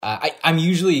I'm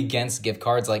usually against gift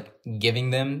cards, like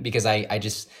giving them, because I've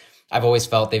always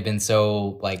felt they've been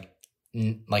so like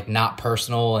not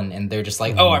personal, and they're just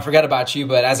like, oh, I forgot about you.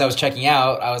 But as I was checking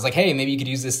out, I was like, hey, maybe you could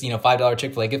use this, $5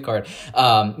 Chick-fil-A gift card,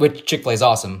 which Chick-fil-A is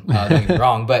awesome. Don't get me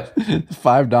wrong, but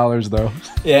 $5 though.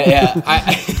 Yeah.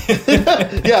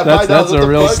 Yeah, that's a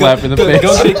real slap in the face.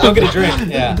 Go get a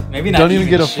drink. Yeah, maybe not. Don't even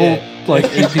get a full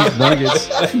 8-piece nuggets.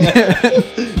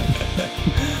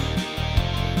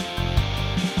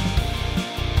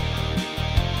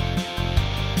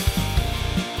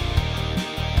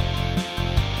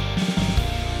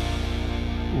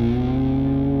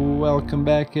 Welcome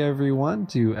back, everyone,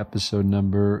 to episode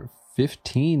number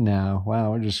 15 now.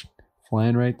 Wow, we're just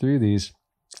flying right through these.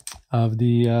 Of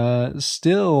the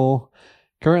still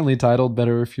currently titled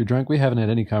Better If You're Drunk. We haven't had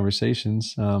any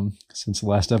conversations since the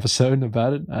last episode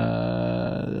about it.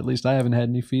 At least I haven't had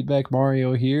any feedback.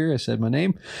 Mario here. I said my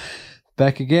name.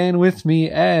 Back again with me,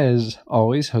 as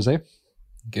always, Jose.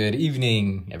 Good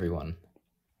evening, everyone.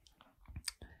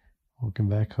 Welcome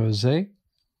back, Jose.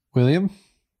 William.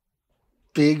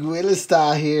 Big Willie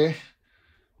Star here.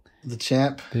 The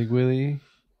champ. Big Willie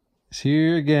is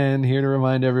here again, here to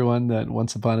remind everyone that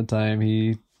once upon a time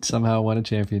he somehow won a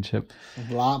championship.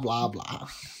 Blah, blah, blah.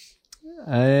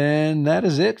 And that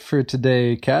is it for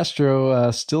today.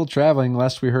 Castro still traveling.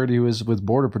 Last we heard he was with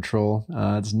Border Patrol.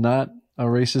 It's not a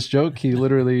racist joke. He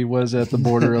literally was at the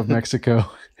border of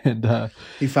Mexico. And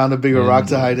he found a bigger rock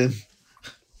to hide in.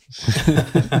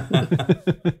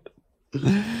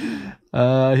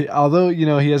 Although,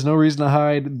 he has no reason to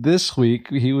hide this week,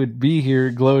 he would be here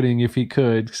gloating if he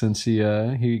could, since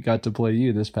he got to play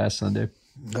you this past Sunday.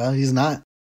 Well, he's not.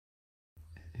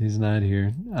 He's not here.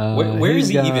 Where is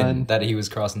he even that he was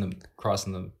crossing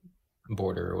the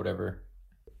border or whatever?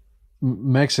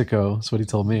 Mexico. That's what he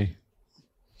told me.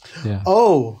 Yeah.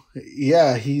 Oh,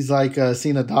 yeah. He's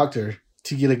seeing a doctor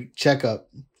to get a checkup,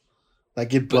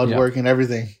 get blood work and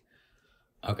everything.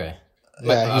 Okay.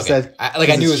 Yeah, he said. I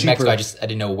knew it was Mexico. I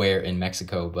didn't know where in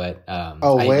Mexico. But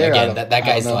where? Again, that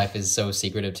guy's life is so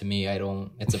secretive to me.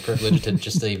 It's a privilege to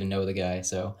just to even know the guy.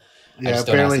 So I just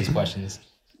don't ask these questions.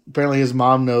 Apparently, his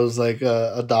mom knows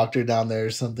a doctor down there or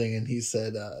something, and he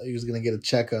said he was going to get a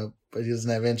checkup, but he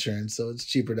doesn't have insurance, so it's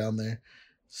cheaper down there.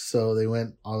 So they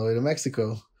went all the way to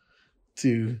Mexico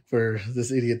for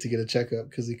this idiot to get a checkup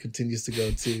because he continues to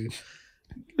go to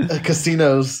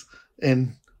casinos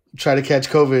and try to catch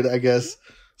COVID, I guess.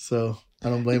 So I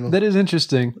don't blame him. That is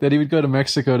interesting that he would go to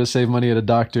Mexico to save money at a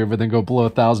doctor, but then go blow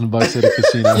 $1,000 at a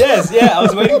casino. Yes, yeah. I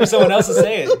was waiting for someone else to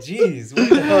say it.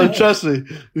 Jeez. Trust me,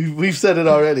 we've said it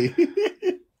already.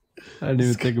 I didn't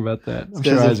even think about that. I'm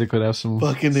sure Isaac would have some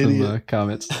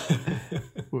comments.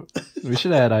 We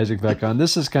should have had Isaac back on.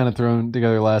 This is kind of thrown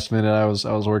together last minute. I was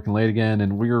working late again,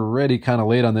 and we were already kind of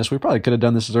late on this. We probably could have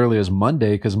done this as early as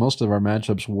Monday because most of our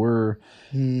matchups were,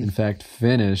 in fact,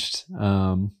 finished.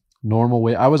 Normal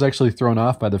way. I was actually thrown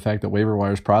off by the fact that waiver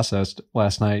wires processed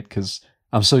last night because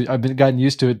I've gotten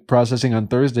used to it processing on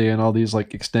Thursday and all these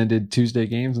extended Tuesday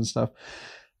games and stuff.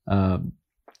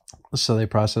 So they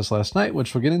processed last night,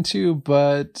 which we'll get into.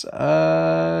 But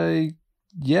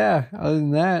yeah, other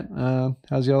than that,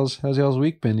 how's y'all's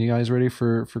week been? You guys ready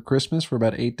for Christmas? We're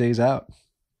about 8 days out.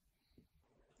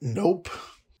 Nope.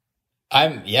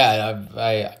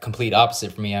 I complete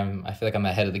opposite for me. I feel like I'm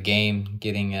ahead of the game,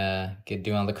 doing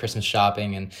all the Christmas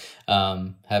shopping, and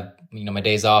have my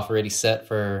days off already set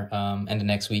for end of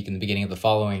next week and the beginning of the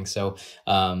following. So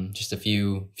just a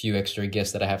few extra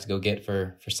gifts that I have to go get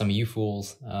for some of you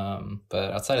fools.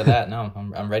 But outside of that, no,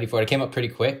 I'm ready for it. It came up pretty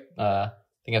quick. I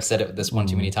think I've said it this one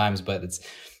too many times, but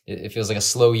it feels like a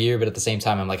slow year, but at the same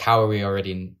time, I'm like, how are we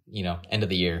already in end of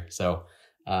the year? So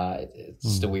it's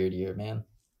just a weird year, man.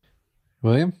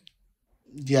 William?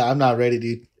 Yeah, I'm not ready,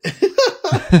 dude.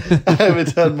 I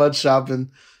haven't done much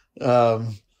shopping.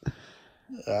 It's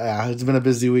been a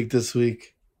busy week this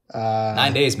week.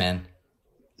 9 days, man.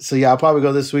 So yeah, I'll probably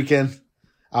go this weekend.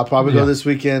 I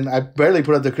barely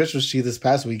put up the Christmas tree this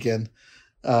past weekend,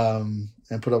 and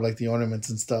put up the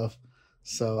ornaments and stuff.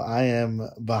 So I am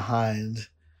behind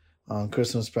on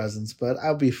Christmas presents, but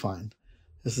I'll be fine.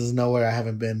 This is nowhere I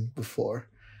haven't been before.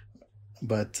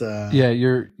 But yeah,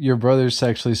 your brother's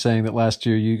actually saying that last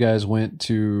year you guys went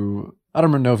to, I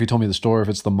don't know if he told me the store, if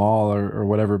it's the mall or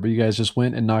whatever, but you guys just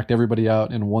went and knocked everybody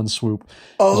out in one swoop.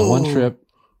 Oh, it was one trip.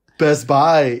 Best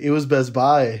Buy. It was Best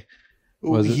Buy.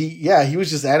 Was it? He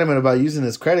was just adamant about using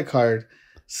his credit card.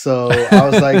 So I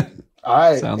was like, all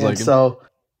right. Sounds and like so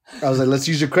I was like, let's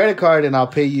use your credit card and I'll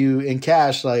pay you in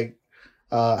cash,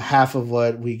 half of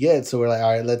what we get. So we're like, all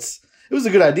right, it was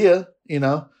a good idea,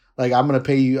 I'm going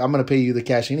to pay you the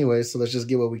cash anyway. So let's just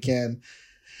get what we can.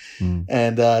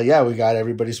 And yeah, we got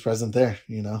everybody's present there.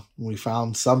 You know, we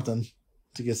found something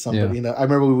to get somebody. Yeah. You know, I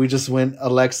remember we just went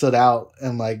Alexa'd out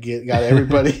and like got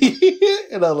everybody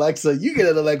an Alexa. You get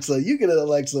an Alexa. You get an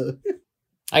Alexa.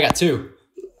 I got two.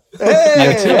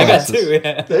 Hey, I got two.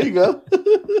 Yeah. There you go.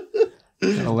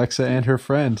 Alexa and her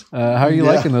friend. How are you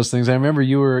liking those things? I remember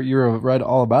you were read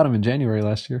all about them in January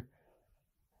last year.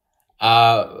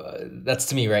 That's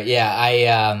to me, right? Yeah,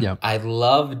 I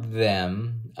loved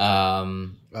them.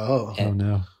 Oh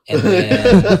no. And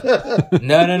then,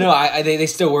 no. They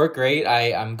still work great.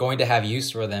 I'm going to have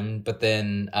use for them, but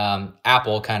then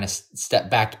Apple kind of stepped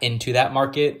back into that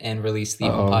market and released the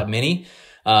HomePod Mini.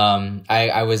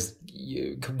 I was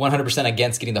 100%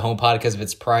 against getting the HomePod because of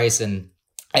its price, and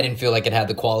I didn't feel like it had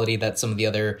the quality that some of the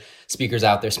other speakers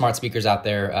out there, smart speakers out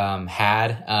there,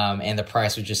 had. And the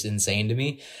price was just insane to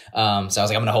me. So I was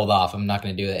like, I'm going to hold off. I'm not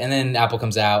going to do it. And then Apple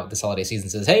comes out this holiday season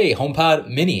and says, hey, HomePod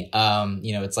Mini.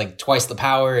 It's like twice the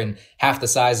power and half the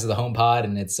size of the HomePod,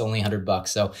 and it's only $100.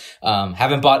 So,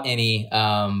 haven't bought any.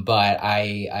 But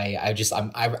I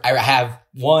have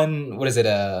one, what is it?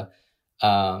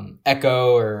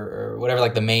 Echo or whatever,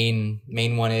 like the main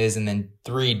one is, and then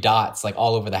 3 dots like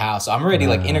all over the house. So I'm already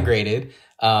like integrated.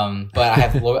 But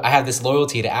I have this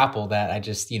loyalty to Apple that I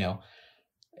just,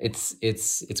 it's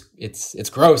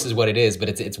gross is what it is, but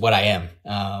it's what I am.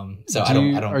 So I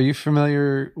don't. Are you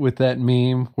familiar with that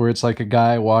meme where it's like a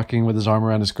guy walking with his arm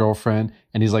around his girlfriend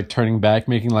and he's like turning back,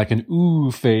 making like an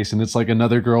ooh face, and it's like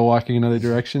another girl walking another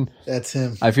direction? That's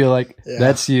him. I feel like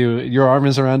that's you. Your arm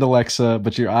is around Alexa,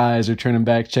 but your eyes are turning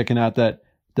back, checking out that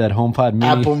HomePod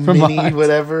Mini, Apple Mini,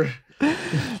 whatever.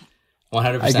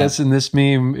 100%. I guess in this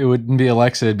meme, it wouldn't be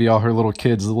Alexa. It'd be all her little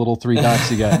kids, the little 3 dots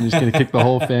you got. And you're just going to kick the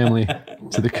whole family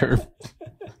to the curb.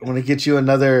 I'm going to get you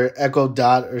another Echo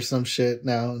Dot or some shit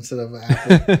now instead of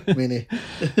Apple Mini.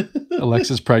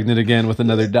 Alexa's pregnant again with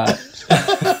another dot.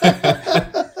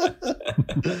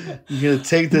 You're going to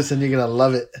take this and you're going to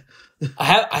love it. I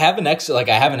have an extra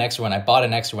one. I bought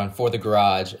an extra one for the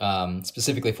garage,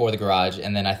 specifically for the garage.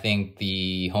 And then I think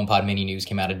the HomePod Mini news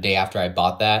came out a day after I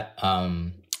bought that.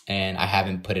 And I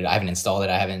haven't installed it.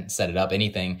 I haven't set it up,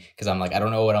 anything, because I'm like, I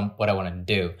don't know what I want to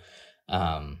do.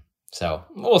 So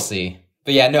we'll see.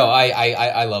 But yeah, no,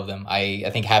 I love them. I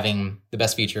think having the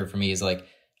best feature for me is like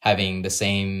having the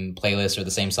same playlist or the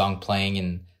same song playing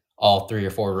in all 3 or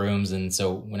 4 rooms. And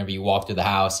so whenever you walk through the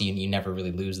house, you never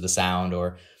really lose the sound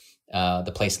or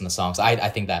the place in the songs. I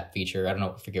think that feature, I don't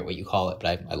know, I forget what you call it,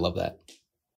 but I love that.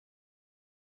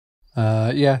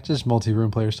 Yeah, just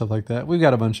multi-room player stuff like that. We've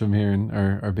got a bunch of them here and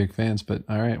are big fans, but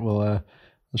all right, we'll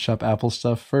shop Apple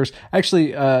stuff first.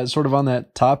 Actually, sort of on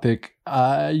that topic,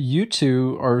 you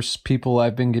two are people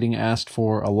I've been getting asked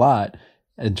for a lot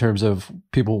in terms of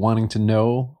people wanting to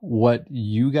know what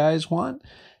you guys want.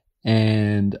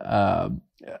 And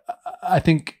I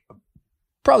think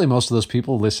probably most of those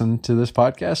people listen to this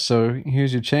podcast. So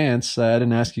here's your chance. I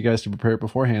didn't ask you guys to prepare it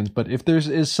beforehand, but if there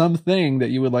is something that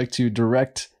you would like to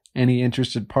direct any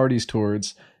interested parties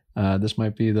towards, this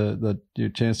might be your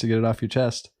chance to get it off your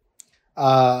chest.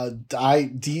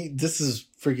 This is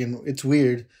freaking, it's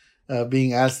weird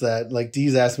being asked that. Like,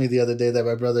 Dee's asked me the other day that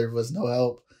my brother was no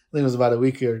help. I think it was about a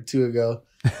week or 2 ago.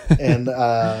 And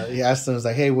he asked him, was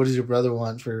like, hey, what does your brother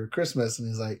want for Christmas? And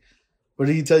he's like, what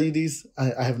did he tell you, Deez?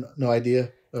 I have no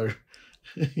idea. Or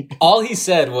all he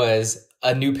said was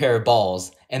a new pair of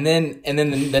balls. And then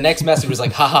the next message was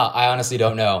like, haha, I honestly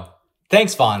don't know.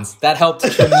 Thanks, Fonz. That helped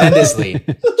tremendously.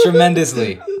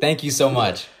 Tremendously. Thank you so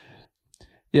much.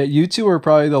 Yeah, you two are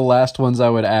probably the last ones I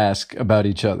would ask about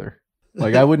each other.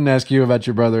 Like, I wouldn't ask you about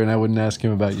your brother, and I wouldn't ask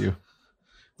him about you.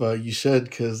 Well, you should,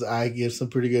 because I give some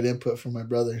pretty good input from my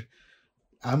brother.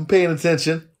 I'm paying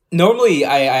attention. Normally,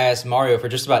 I ask Mario for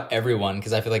just about everyone,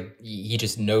 because I feel like he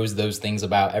just knows those things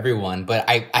about everyone. But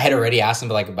I had already asked him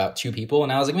like about 2 people,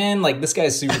 and I was like, man, like, this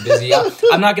guy's super busy.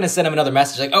 I'm not going to send him another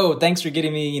message like, oh, thanks for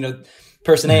getting me,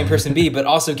 person A and person B, but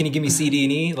also can you give me C, D,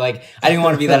 and E? Like, I didn't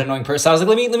want to be that annoying person. So I was like,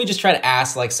 let me just try to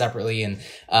ask like separately, and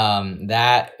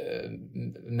that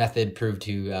method proved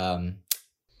to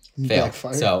fail.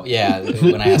 Backfire. So yeah,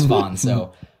 when I asked Vaughn.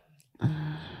 So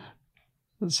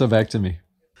back to me.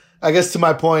 I guess to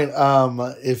my point,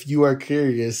 if you are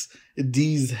curious,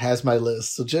 Deez has my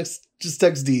list. So just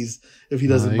text Deez if he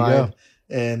doesn't mind,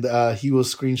 and he will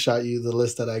screenshot you the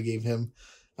list that I gave him.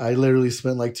 I literally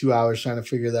spent like 2 hours trying to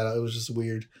figure that out. It was just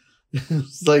weird.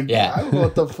 It's like, yeah. I don't know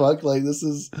what the fuck. Like, this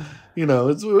is,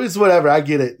 it's whatever. I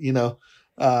get it,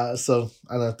 So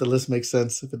I don't know if the list makes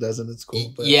sense. If it doesn't, it's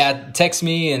cool. But. Yeah, text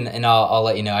me and I'll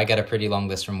let you know. I got a pretty long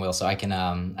list from Will, so I can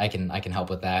help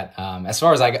with that. As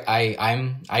far as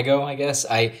I go, I guess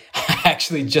I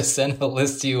actually just sent a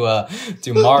list to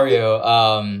Mario.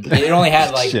 It only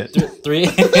had like three.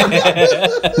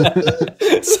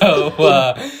 So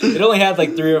it only had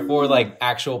like 3 or 4 like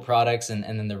actual products, and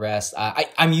then the rest.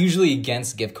 I'm usually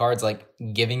against gift cards, like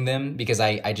giving them, because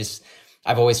I've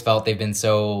always felt they've been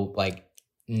so like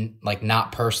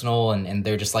not personal, and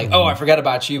they're just like, oh, I forgot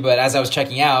about you. But as I was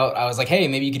checking out, I was like, hey,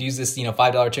 maybe you could use this,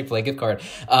 $5 Chick-fil-A gift card,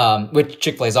 which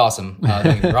Chick-fil-A is awesome. Don't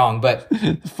get me wrong, but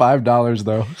 $5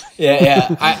 though. Yeah.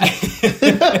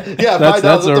 Yeah,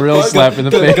 that's a real slap in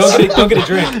the face. Go get a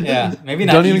drink. Yeah, maybe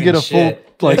not. Don't even get a full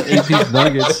like 8-piece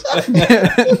nuggets.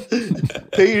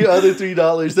 Pay your other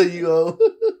 $3 that you owe.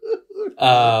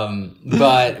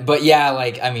 But yeah,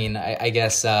 like, I mean, I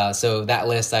guess, so that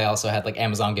list, I also had like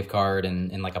Amazon gift card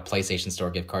and like a PlayStation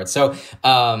Store gift card. So,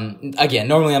 again,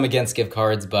 normally I'm against gift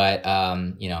cards, but,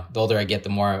 the older I get, the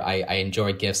more I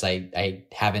enjoy gifts. I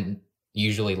haven't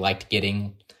usually liked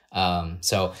getting,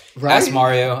 so right. Ask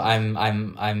Mario.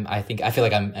 I feel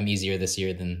like I'm easier this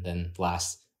year than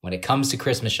last when it comes to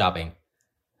Christmas shopping.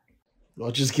 I'll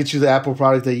just get you the Apple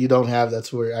product that you don't have.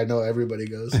 That's where I know everybody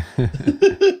goes.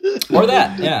 Or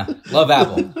that, yeah. Love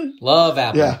Apple.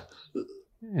 Yeah.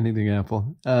 Anything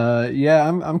Apple. Yeah,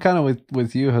 I'm kind of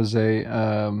with you, Jose.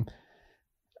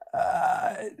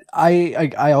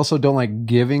 I also don't like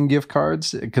giving gift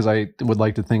cards because I would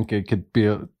like to think it could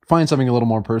find something a little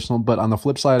more personal. But on the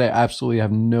flip side, I absolutely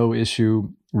have no issue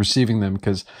receiving them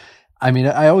because, I mean,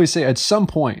 I always say at some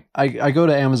point, I go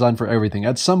to Amazon for everything.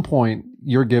 At some point,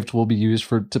 your gift will be used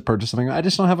to purchase something. I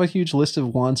just don't have a huge list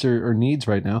of wants or needs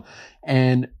right now.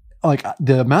 And like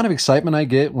the amount of excitement I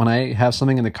get when I have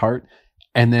something in the cart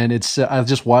and then I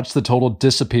just watch the total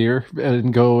disappear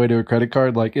and go away to a credit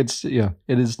card. Like it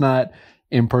is not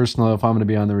impersonal if I'm going to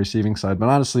be on the receiving side. But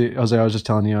honestly, Jose, I was just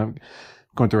telling you, I'm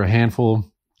going through a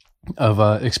handful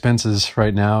of expenses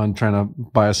right now and trying to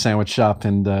buy a sandwich shop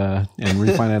and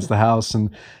refinance the house, and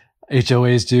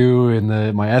HOA's due,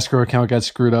 and my escrow account got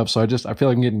screwed up. So I feel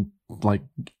like I'm getting like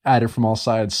at it from all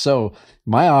sides. So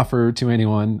my offer to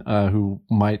anyone who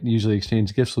might usually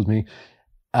exchange gifts with me,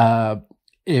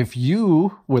 if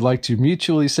you would like to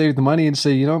mutually save the money and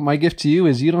say, my gift to you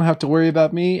is you don't have to worry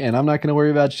about me and I'm not going to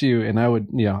worry about you. And I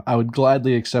would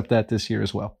gladly accept that this year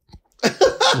as well.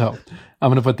 So I'm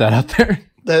going to put that out there.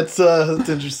 That's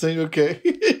interesting. Okay.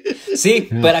 See,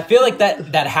 but I feel like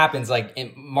that happens. Like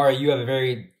Mario, you have a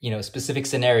very specific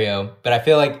scenario, but I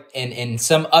feel like in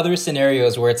some other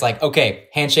scenarios where it's like, okay,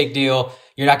 handshake deal,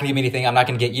 you're not gonna give me anything, I'm not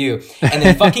gonna get you, and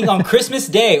then fucking on Christmas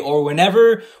Day or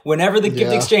whenever the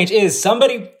gift exchange is,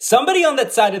 somebody on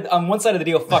one side of the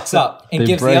deal fucks up and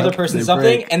gives the other person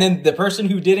something, and then the person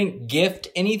who didn't gift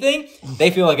anything, they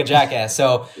feel like a jackass.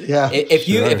 So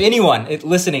if anyone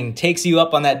listening takes you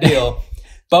up on that deal,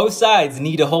 both sides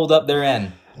need to hold up their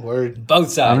end. Word. Both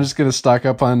sides. I'm just gonna stock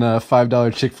up on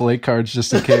 $5 Chick-fil-A cards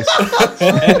just in case.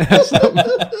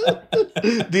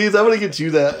 Deez, I'm gonna get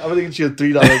you that. I'm gonna get you a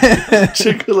 $3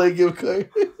 Chick-fil-A gift card.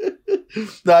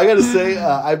 No, I gotta say,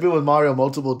 I've been with Mario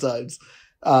multiple times.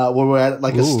 Where we're at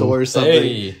like a store or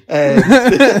something, and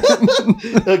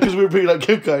because we were picking up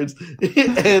gift cards,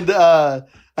 and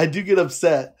I do get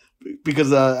upset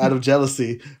because out of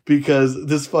jealousy, because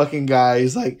this fucking guy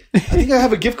is like, I think I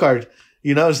have a gift card.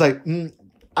 It's like,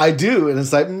 I do. And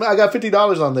it's like, I got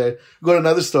 $50 on there. Go to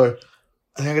another store.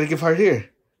 I think I got a gift card here.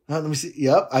 Let me see.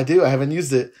 Yep, I do. I haven't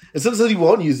used it. And sometimes he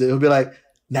won't use it. He'll be like,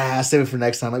 nah, save it for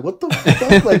next time. Like, what the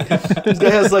fuck? Like, this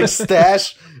guy has like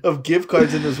stash of gift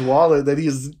cards in his wallet that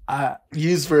he's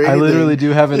used for anything. I literally do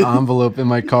have an envelope in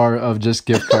my car of just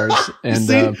gift cards. And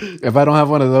if I don't have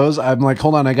one of those, I'm like,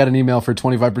 hold on, I got an email for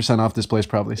 25% off this place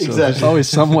probably. So there's always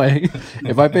some way.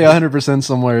 If I pay 100%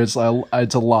 somewhere, it's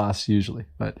a loss usually.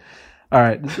 But all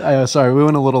right. Sorry, we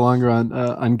went a little longer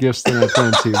on gifts than I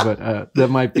planned to, but that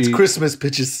might be... It's Christmas,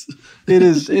 bitches. It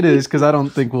is, because I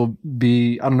don't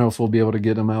know if we'll be able to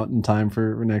get them out in time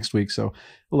for next week, so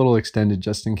a little extended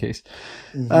just in case.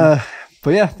 Mm-hmm. But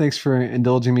yeah, thanks for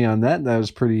indulging me on that. That was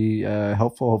pretty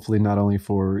helpful, hopefully not only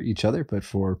for each other, but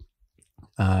for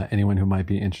anyone who might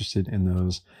be interested in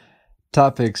those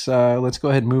topics. Let's go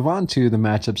ahead and move on to the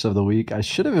matchups of the week. I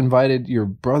should have invited your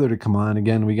brother to come on.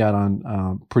 Again, we got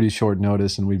on pretty short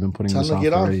notice, and we've been putting this off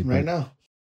already. Right now.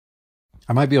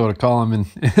 I might be able to call him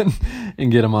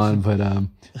and get him on, but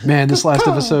man, this last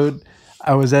episode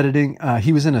I was editing,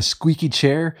 he was in a squeaky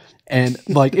chair, and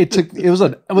like it was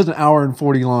an hour and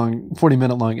 40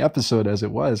 minute long episode as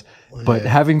it was, but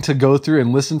having to go through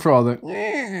and listen for all the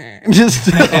just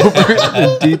over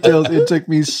the details, it took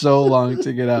me so long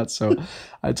to get out. So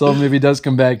I told him if he does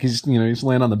come back, he's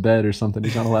laying on the bed or something.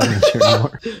 He's not allowed in the chair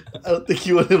anymore. I don't think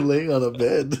you want him laying on a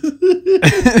bed.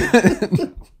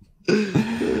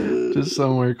 Just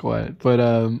somewhere quiet.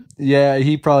 But yeah,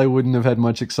 he probably wouldn't have had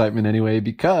much excitement anyway,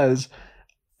 because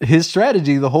his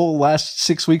strategy the whole last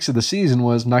 6 weeks of the season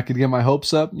was not going to get my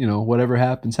hopes up. Whatever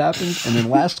happens, happens. And then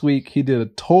last week he did a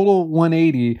total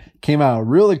 180, came out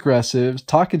real aggressive,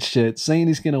 talking shit, saying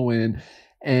he's going to win.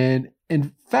 And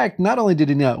in fact, not only did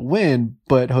he not win,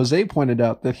 but Jose pointed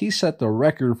out that he set the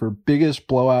record for biggest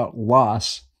blowout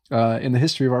loss in the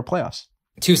history of our playoffs.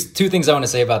 Two things I want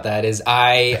to say about that is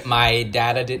my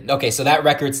data did. Okay, so that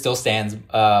record still stands.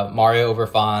 Mario over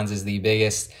Fonz is the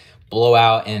biggest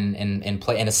blowout in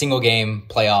a single game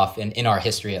playoff in our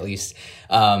history, at least.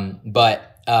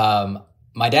 But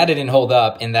my data didn't hold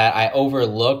up in that I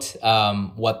overlooked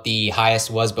what the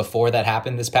highest was before that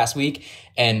happened this past week.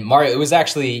 And Mario, it was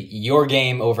actually your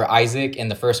game over Isaac in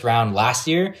the first round last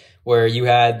year, where you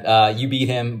had you beat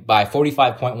him by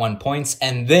 45.1 points,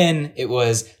 and then it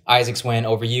was Isaac's win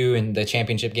over you in the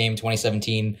championship game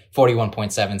 2017,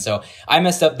 41.7. So I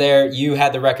messed up there. You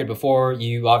had the record before.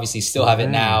 You obviously still have it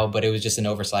now, but it was just an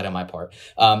oversight on my part.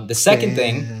 The second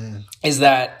thing is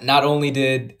that not only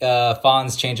did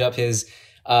Fonz change up his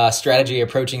strategy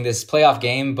approaching this playoff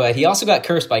game, but he also got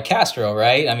cursed by Castro,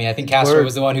 right? I mean, I think Castro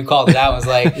was the one who called it out and was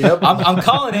like, yep. I'm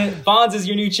calling it. Fonz is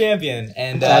your new champion.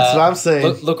 And that's what I'm saying.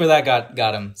 Look where that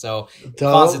got him. So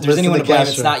Fonz, if there's anyone to blame,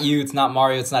 it's not you, it's not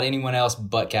Mario, it's not anyone else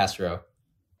but Castro.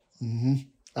 Mm-hmm.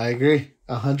 I agree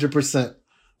 100%.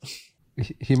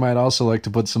 He might also like to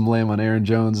put some blame on Aaron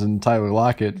Jones and Tyler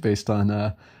Lockett based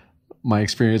on my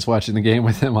experience watching the game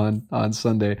with him on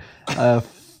Sunday.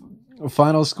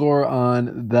 Final score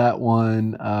on that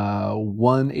one,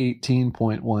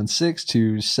 118.16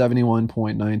 to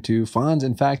 71.92. Fonz,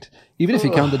 in fact, even if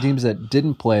you count the teams that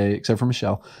didn't play, except for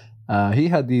Michelle, he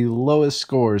had the lowest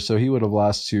score, so he would have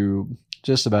lost to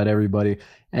just about everybody.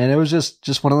 And it was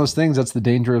just one of those things. That's the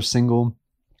danger of single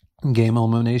game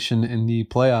elimination in the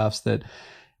playoffs, that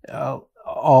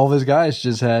all of his guys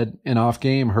just had an off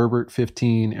game. Herbert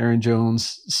 15, Aaron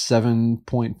Jones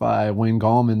 7.5, Wayne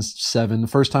Gallman 7. The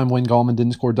first time Wayne Gallman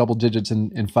didn't score double digits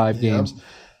in 5 games.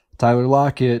 Tyler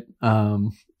Lockett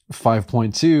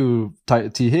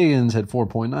 5.2, T. Higgins had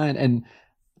 4.9, and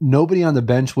nobody on the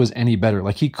bench was any better.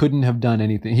 Like, he couldn't have done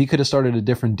anything. He could have started a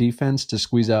different defense to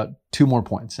squeeze out 2 more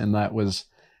points, and that was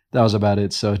about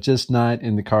it. So just not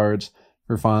in the cards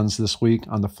for Fonz this week.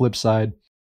 On the flip side,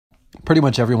 pretty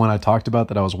much everyone I talked about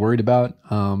that I was worried about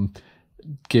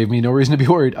gave me no reason to be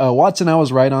worried. Watson, I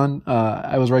was right on.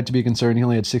 I was right to be concerned. He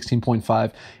only had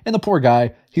 16.5. And the poor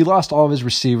guy, he lost all of his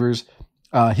receivers.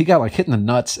 He got hit in the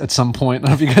nuts at some point. I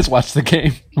don't know if you guys watched the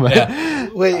game. But, yeah.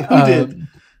 Wait, who did?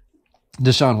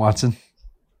 Deshaun Watson.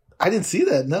 I didn't see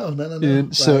that. No.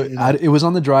 So it was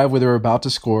on the drive where they were about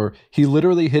to score. He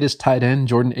literally hit his tight end,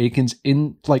 Jordan Akins,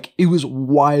 in it was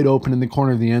wide open in the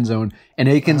corner of the end zone. And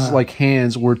Akins'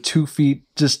 hands were 2 feet.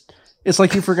 Just, it's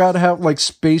like he forgot how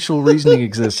spatial reasoning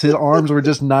exists. His arms were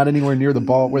just not anywhere near the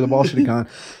ball where the ball should have gone.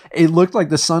 It looked like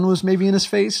the sun was maybe in his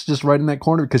face, just right in that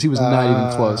corner, because he was not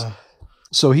even close.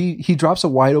 So he drops a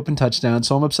wide open touchdown.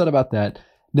 So I'm upset about that.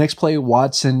 Next play,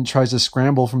 Watson tries to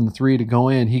scramble from the 3 to go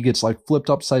in. He gets flipped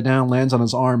upside down, lands on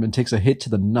his arm, and takes a hit to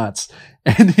the nuts.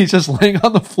 And he's just laying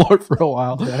on the floor for a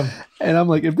while. Damn. And I'm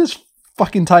like, if this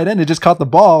fucking tight end had just caught the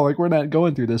ball, we're not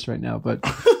going through this right now. But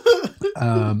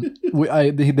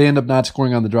they end up not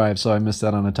scoring on the drive, so I missed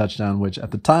out on a touchdown, which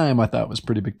at the time I thought was a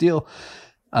pretty big deal.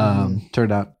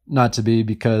 Turned out not to be,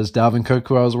 because Dalvin Cook,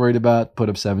 who I was worried about, put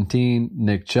up 17.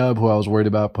 Nick Chubb, who I was worried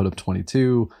about, put up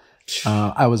 22.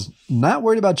 I was not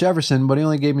worried about Jefferson, but he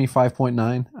only gave me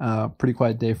 5.9. Pretty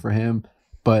quiet day for him.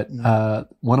 But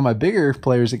one of my bigger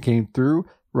players that came through,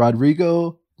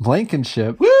 Rodrigo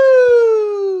Blankenship,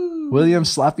 William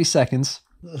Sloppy Seconds,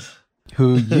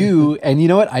 who and you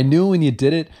know what? I knew when you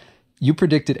did it, you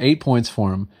predicted 8 points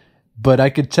for him, but I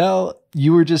could tell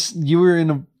you were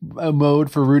in a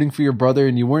mode for rooting for your brother,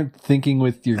 and you weren't thinking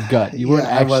with your gut. You weren't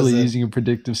actually using a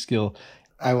predictive skill.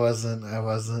 I wasn't.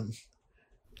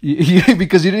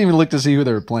 Because you didn't even look to see who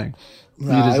they were playing.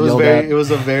 Nah, it was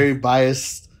a very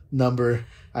biased number,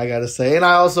 I gotta say. And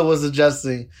I also was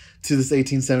adjusting to this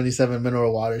 1877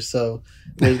 mineral water, so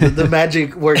the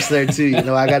magic works there too.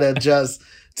 I gotta adjust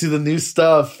to the new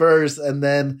stuff first, and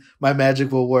then my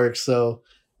magic will work. So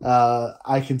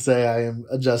I can say I am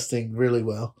adjusting really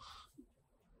well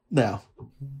now.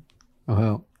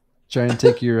 Well, try and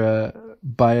take your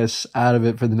bias out of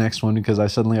it for the next one, because I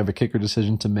suddenly have a kicker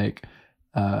decision to make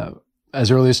as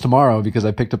early as tomorrow, because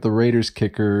I picked up the Raiders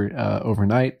kicker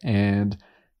overnight, and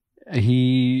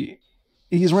he's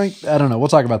ranked. I don't know. We'll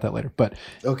talk about that later. But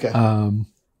okay.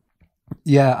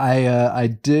 Yeah, I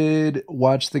did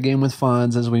watch the game with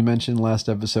Fonz, as we mentioned last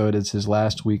episode. It's his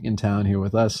last week in town here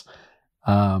with us.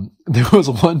 There was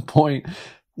one point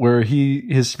where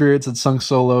his spirits had sunk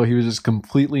so low, he was just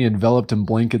completely enveloped in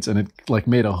blankets, and it like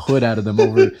made a hood out of them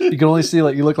over. You can only see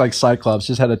like you look like Cyclops,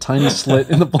 just had a tiny slit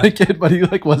in the blanket, but he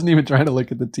like wasn't even trying to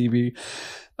look at the TV.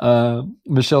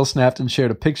 Michelle snapped and shared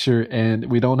a picture,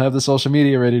 and we don't have the social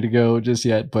media ready to go just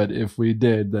yet, but if we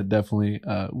did, that definitely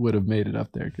would have made it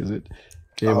up there because it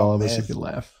gave all of us a good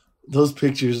laugh. Those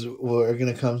pictures are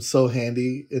going to come so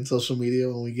handy in social media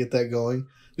when we get that going.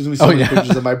 There's going to be so many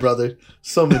pictures of my brother.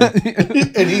 So many.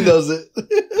 And he knows it.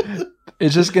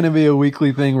 It's just going to be a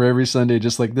weekly thing where every Sunday,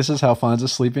 just like, this is how Fonz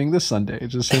is sleeping this Sunday.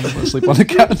 Just him asleep on the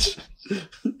couch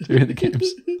during the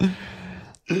games.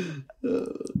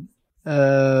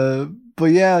 But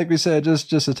yeah, like we said,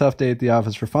 just a tough day at the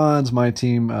office for Fonz. My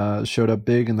team showed up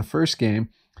big in the first game,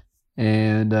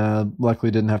 and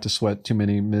luckily didn't have to sweat too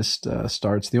many missed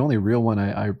starts. The only real one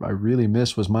I really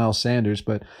missed was Miles Sanders,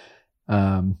 but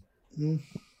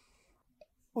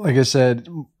like I said,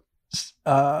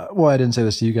 well, I didn't say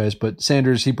this to you guys, but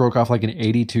Sanders, he broke off like an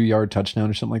 82-yard touchdown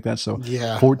or something like that. So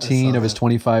yeah, 14 of his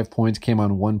 25 points came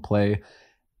on one play.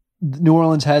 New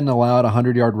Orleans hadn't allowed a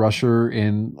 100-yard rusher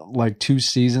in like 2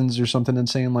 seasons or something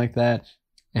insane like that.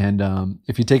 And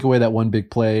if you take away that one big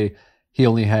play, he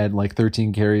only had like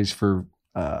 13 carries for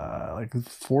like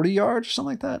 40 yards or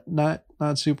something like that. Not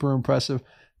super impressive,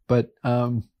 but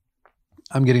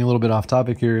I'm getting a little bit off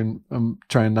topic here, and I'm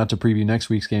trying not to preview next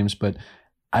week's games, but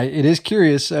it is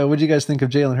curious. What do you guys think of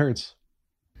Jalen Hurts?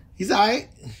 He's all right.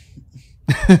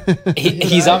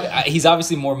 He's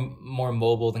obviously more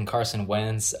mobile than Carson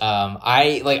Wentz.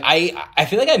 I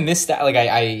feel like I missed that. Like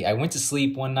I went to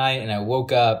sleep one night and I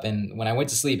woke up, and when I went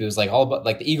to sleep, it was like all about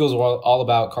like the Eagles were all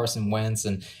about Carson Wentz.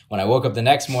 And when I woke up the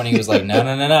next morning, it was like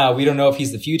no, we don't know if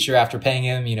he's the future after paying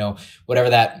him, whatever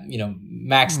that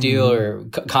max deal or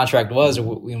contract was, or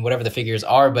whatever the figures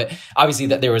are. But obviously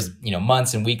that there was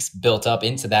months and weeks built up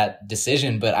into that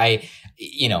decision. But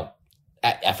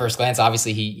at first glance,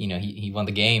 obviously he won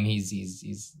the game.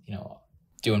 He's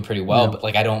doing pretty well, but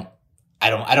like I don't know.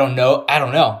 Yeah, I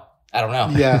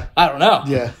don't know.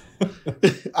 Yeah,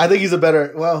 I think he's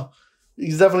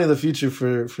he's definitely the future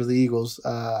for the Eagles.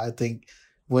 I think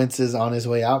Wentz is on his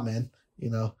way out, man.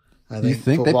 I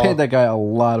think they paid that guy a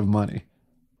lot of money.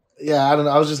 Yeah, I don't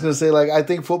know. I was just gonna say, like, I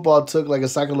think football took like a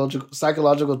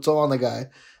psychological toll on the guy.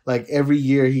 Like every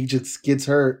year, he just gets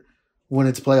hurt when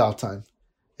it's playoff time.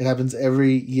 It happens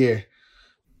every year.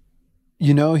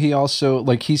 He also,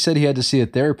 like, he said he had to see a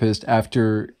therapist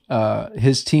after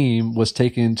his team was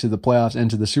taken to the playoffs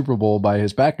and to the Super Bowl by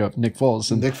his backup, Nick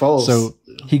Foles. And Nick Foles. So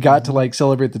he got to like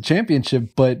celebrate the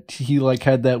championship, but he like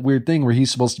had that weird thing where he's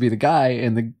supposed to be the guy,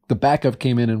 and the backup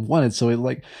came in and won it. So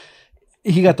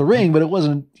he got the ring, but it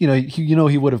wasn't.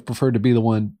 He would have preferred to be the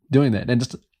one doing that. And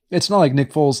it's not like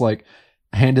Nick Foles like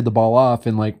handed the ball off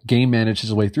and like game managed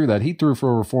his way through that. He threw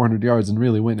for over 400 yards and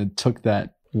really went and took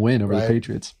that win over the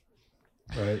Patriots.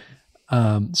 Right.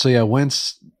 So yeah,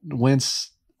 Wentz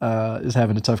is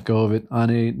having a tough go of it. On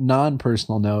a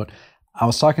non-personal note, I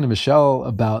was talking to Michelle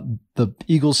about the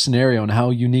Eagles scenario and how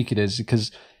unique it is,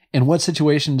 because in what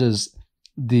situation does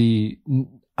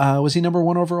was he number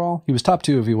 1 overall? He was top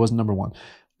 2 if he wasn't number 1.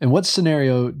 In what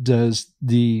scenario does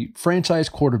the franchise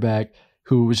quarterback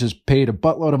who was just paid a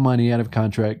buttload of money out of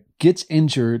contract, gets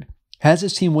injured, has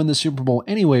his team win the Super Bowl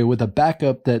anyway with a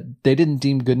backup that they didn't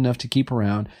deem good enough to keep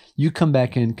around? You come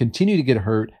back in, continue to get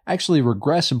hurt, actually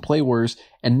regress and play worse,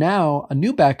 and now a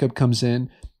new backup comes in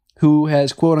who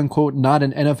has quote-unquote not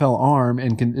an NFL arm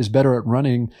and is better at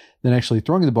running than actually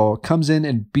throwing the ball, comes in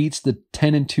and beats the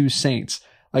 10-2 Saints.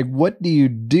 Like, what do you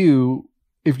do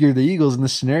if you're the Eagles in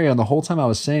this scenario? And the whole time I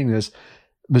was saying this,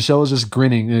 Michelle was just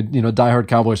grinning. Diehard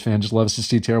Cowboys fan just loves to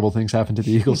see terrible things happen to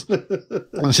the Eagles.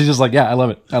 And she's just like, yeah, I love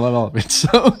it. I love all of it.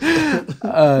 So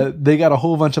they got a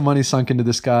whole bunch of money sunk into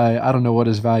this guy. I don't know what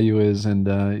his value is. And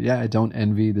I don't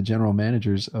envy the general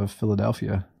managers of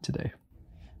Philadelphia today.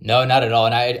 No, not at all.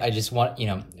 And I just want,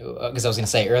 because I was going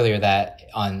to say earlier that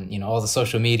on, all the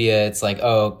social media, it's like,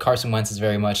 oh, Carson Wentz is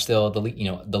very much still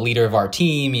the leader of our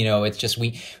team. It's just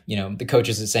the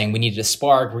coaches are saying we needed a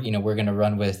spark. We're going to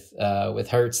run with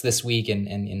Hurts this week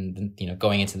and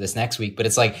going into this next week. But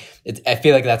it's like, I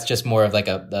feel like that's just more of like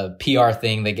a PR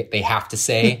thing they have to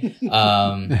say,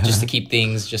 just to keep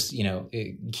things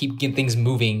keep getting things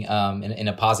moving in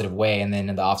a positive way. And then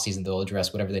in the offseason, they'll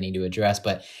address whatever they need to address.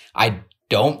 But I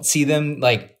don't see them,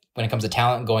 like, when it comes to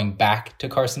talent, going back to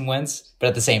Carson Wentz, but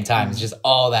at the same time, it's just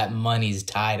all that money's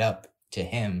tied up to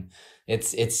him.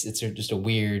 It's just a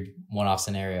weird one-off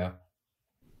scenario.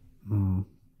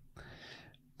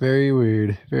 Very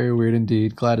weird. Very weird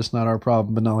indeed. Glad it's not our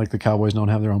problem, but not like the Cowboys don't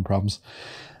have their own problems.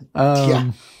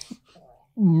 Yeah.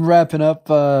 Wrapping up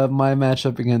my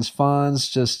matchup against Fonz,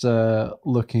 just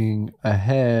looking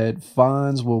ahead.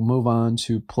 Fonz will move on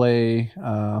to play,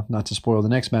 not to spoil the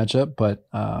next matchup, but,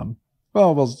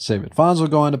 we'll save it. Fonz will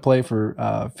go on to play for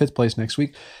 5th place next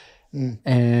week,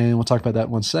 and we'll talk about that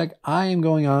in one sec. I am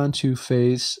going on to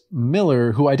face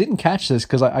Miller, who I didn't catch this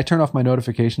because I turn off my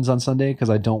notifications on Sunday because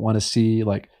I don't want to see,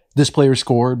 like, this player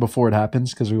scored before it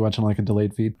happens because we watch on like a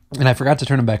delayed feed. And I forgot to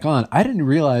turn them back on. I didn't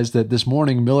realize that this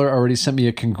morning Miller already sent me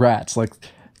a congrats, like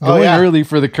going early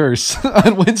for the curse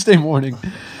on Wednesday morning.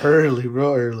 Early,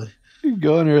 real early.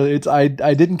 Going early. I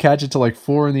didn't catch it till like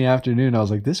 4 p.m. I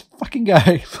was like, this fucking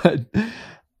guy.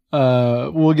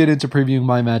 But we'll get into previewing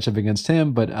my matchup against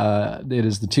him. But it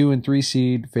is the 2 and 3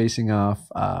 seed facing off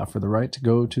for the right to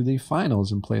go to the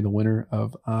finals and play the winner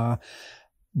of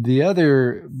the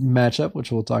other matchup, which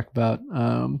we'll talk about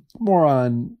more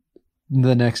on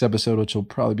the next episode, which will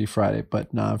probably be Friday. But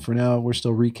for now, we're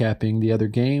still recapping the other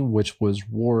game, which was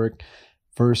Warwick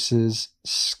versus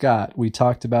Scott. We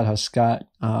talked about how Scott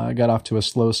got off to a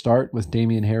slow start with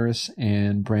Damian Harris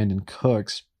and Brandon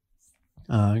Cooks,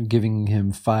 giving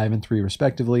him 5 and 3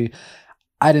 respectively.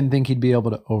 I didn't think he'd be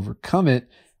able to overcome it.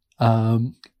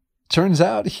 Turns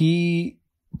out he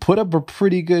put up a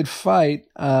pretty good fight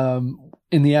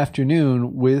in the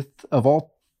afternoon with, of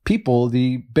all people,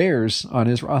 the Bears on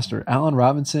his roster. Allen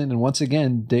Robinson, and once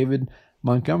again, David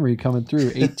Montgomery coming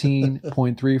through.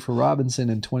 18.3 for Robinson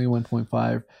and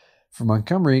 21.5 for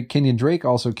Montgomery. Kenyon Drake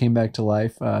also came back to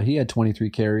life. He had 23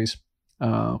 carries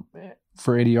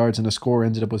for 80 yards and a score,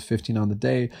 ended up with 15 on the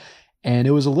day. And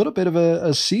it was a little bit of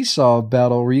a seesaw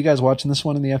battle. Were you guys watching this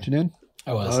one in the afternoon?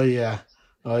 I was. Oh, yeah.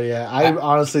 I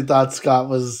honestly thought Scott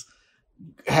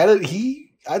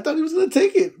I thought he was going to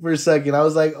take it for a second. I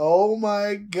was like, oh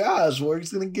my gosh,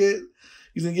 Warwick's going to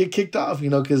get kicked off,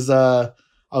 because I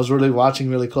was really watching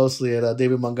really closely at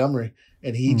David Montgomery,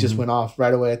 and he just went off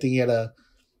right away. I think he had a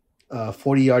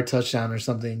 40-yard touchdown or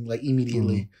something, like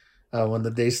immediately when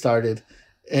the day started.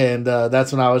 And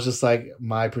that's when I was just like,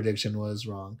 my prediction was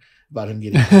wrong about him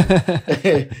getting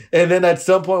it. And then at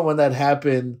some point when that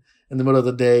happened in the middle of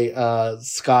the day,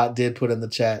 Scott did put in the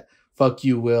chat, "Fuck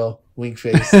you, Will," wink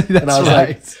face. And I was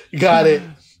like, got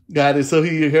it. So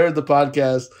he heard the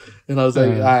podcast, and I was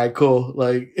like, all right, cool.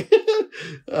 Like,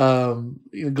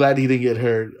 glad he didn't get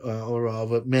hurt overall.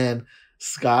 But man,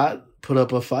 Scott put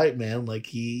up a fight, man. Like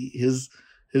his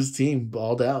team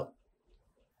balled out.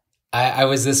 I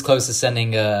was this close to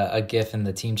sending a GIF in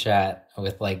the team chat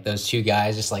with like those two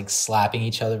guys just like slapping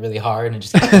each other really hard, and it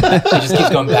just keeps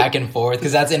going back and forth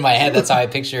because that's in my head. That's how I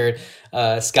pictured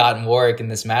Scott and Warwick in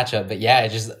this matchup. But yeah,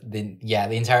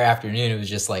 the entire afternoon it was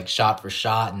just like shot for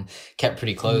shot and kept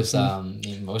pretty close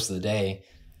most of the day.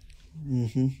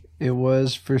 Mm-hmm. It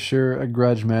was for sure a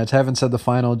grudge match. Haven't said the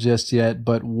final just yet,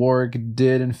 but Warwick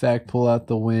did in fact pull out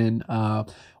the win.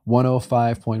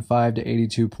 105.5 to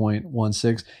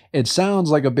 82.16. It sounds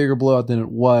like a bigger blowout than it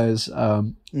was.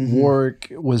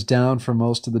 Warwick was down for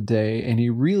most of the day, and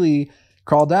he really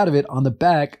crawled out of it on the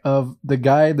back of the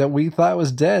guy that we thought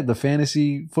was dead, the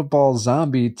fantasy football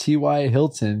zombie, T.Y.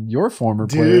 Hilton, your former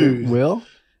player, Will.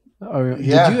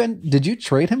 Did you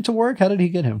trade him to Warwick? How did he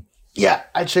get him? Yeah,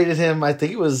 I traded him. I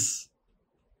think it was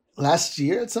last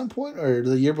year at some point or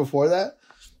the year before that.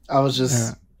 I was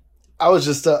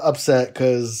just upset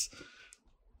because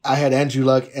I had Andrew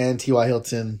Luck and T.Y.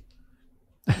 Hilton.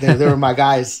 They were my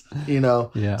guys,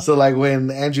 Yeah. So like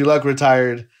when Andrew Luck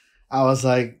retired, I was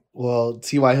like, well,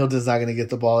 T.Y. Hilton's not going to get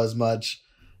the ball as much.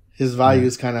 His value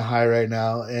is kind of high right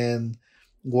now, and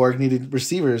Warwick needed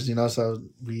receivers, so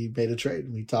we made a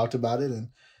trade. We talked about it and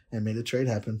made a trade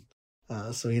happen.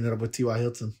 So he ended up with T.Y.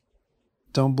 Hilton.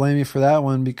 Don't blame me for that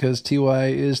one because T.Y.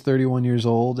 is 31 years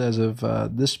old as of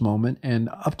this moment, and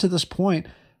up to this point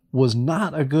was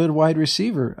not a good wide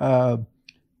receiver.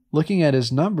 Looking at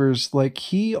his numbers, like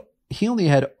he only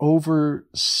had over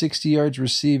 60 yards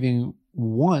receiving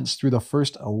once through the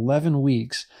first 11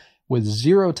 weeks with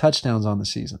 0 touchdowns on the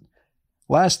season.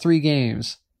 Last 3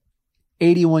 games,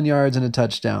 81 yards and a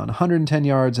touchdown, 110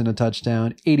 yards and a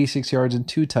touchdown, 86 yards and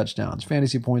 2 touchdowns.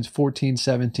 Fantasy points 14,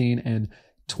 17, and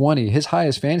 20. His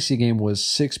highest fantasy game was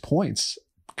 6 points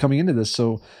coming into this.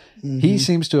 So he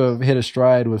seems to have hit a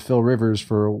stride with Phil Rivers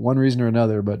for one reason or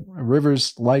another, but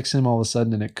Rivers likes him all of a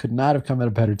sudden, and it could not have come at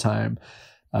a better time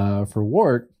for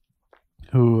Warwick,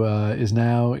 who is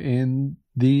now in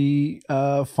the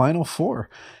Final Four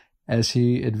as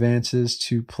he advances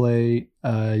to play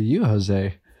you,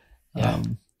 Jose. Yeah.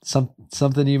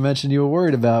 Something you mentioned you were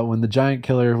worried about when the Giant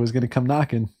Killer was going to come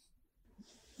knocking.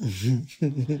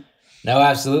 No,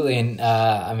 absolutely. And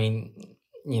I mean,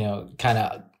 kind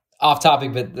of off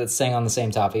topic, but staying on the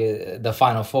same topic, the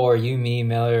Final Four, you, me,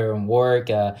 Miller, and Warwick,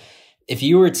 if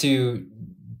you were to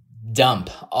dump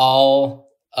all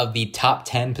of the top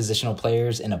 10 positional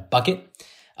players in a bucket,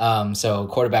 so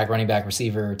quarterback, running back,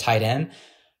 receiver, tight end,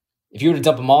 if you were to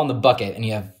dump them all in the bucket and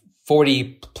you have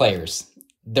 40 players,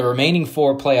 the remaining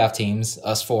 4 playoff teams,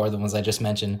 us 4, the ones I just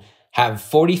mentioned, have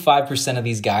 45% of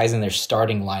these guys in their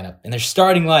starting lineup.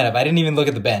 I didn't even look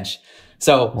at the bench.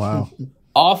 So wow.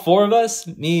 All 4 of us,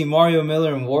 me, Mario,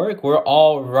 Miller, and Warwick, we're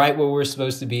all right where we're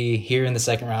supposed to be here in the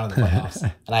second round of the playoffs.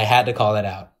 And I had to call that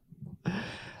out.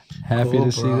 Happy to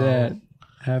see that.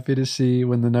 Happy to see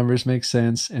when the numbers make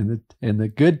sense and the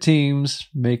good teams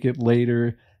make it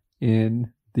later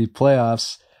in the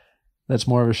playoffs. That's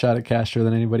more of a shot at Castro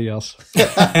than anybody else.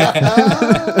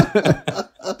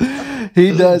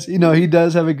 He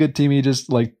does have a good team. He just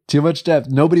too much depth.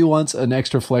 Nobody wants an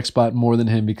extra flex spot more than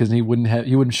him because he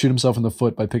wouldn't shoot himself in the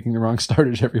foot by picking the wrong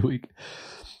starters every week.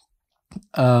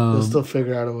 He'll still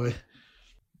figure out a way.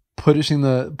 Putting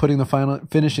the final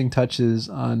finishing touches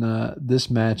on this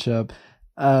matchup.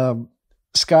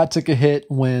 Scott took a hit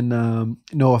when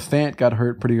Noah Fant got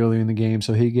hurt pretty early in the game,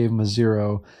 so he gave him a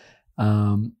 0.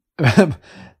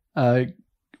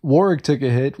 Warwick took a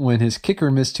hit when his kicker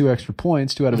missed 2 extra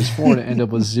points, 2 out of his 4, to end up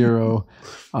with 0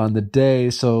 on the day.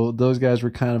 So those guys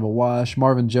were kind of a wash.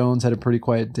 Marvin Jones had a pretty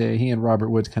quiet day. He and Robert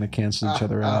Woods kind of canceled each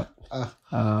other out.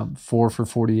 4 for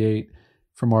 48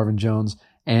 for Marvin Jones.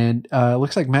 And it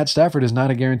looks like Matt Stafford is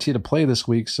not a guarantee to play this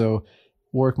week, so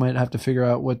Warwick might have to figure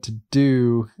out what to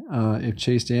do if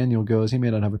Chase Daniel goes. He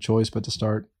may not have a choice but to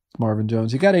start Marvin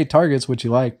Jones. He got 8 targets, which you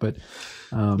like, but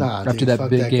after that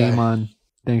big game on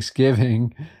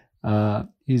Thanksgiving,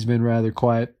 he's been rather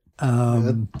quiet.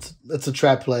 That's a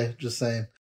trap play, just saying.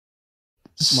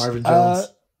 Marvin Jones.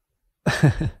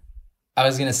 I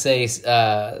was going to say,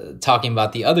 talking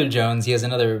about the other Jones, he has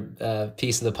another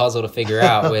piece of the puzzle to figure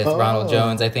out with Ronald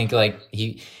Jones. I think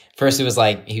first it was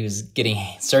he was getting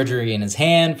surgery in his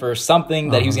hand for something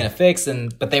that he was going to fix,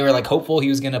 but they were hopeful he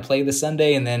was going to play this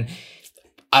Sunday, and then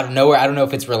out of nowhere, I don't know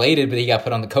if it's related, but he got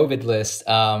put on the COVID list,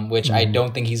 which I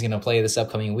don't think he's going to play this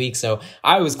upcoming week. So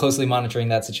I was closely monitoring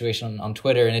that situation on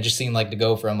Twitter, and it just seemed to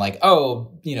go from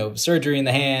surgery in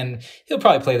the hand, he'll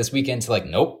probably play this weekend,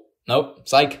 to nope,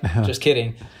 psych, just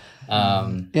kidding.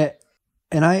 Yeah,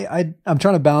 and I'm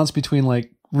trying to balance between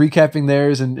recapping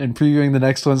theirs and previewing the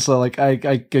next one. So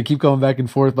I keep going back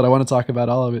and forth, but I want to talk about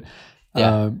all of it.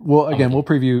 Yeah. We'll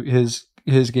preview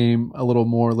his game a little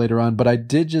more later on, but I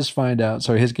did just find out,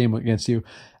 his game against you.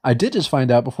 I did just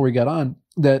find out before we got on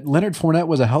that Leonard Fournette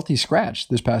was a healthy scratch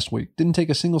this past week. Didn't take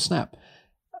a single snap.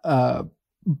 And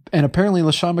apparently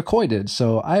LaShawn McCoy did.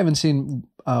 So I haven't seen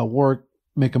Warwick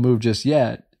make a move just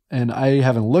yet. And I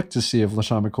haven't looked to see if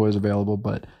LaShawn McCoy is available,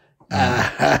 but this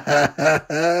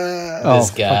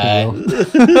guy.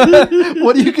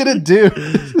 What are you going to do?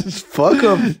 Just fuck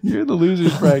him. You're in the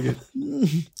loser's bracket.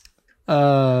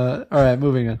 All right,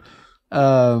 moving on.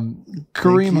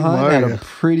 Kareem Hunt had a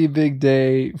pretty big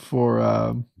day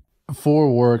for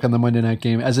Warwick on the Monday night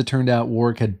game. As it turned out,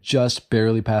 Warwick had just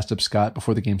barely passed up Scott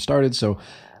before the game started, so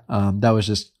that was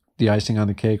just the icing on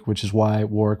the cake, which is why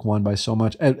Warwick won by so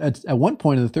much. At one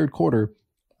point in the third quarter,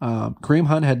 Kareem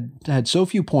Hunt had so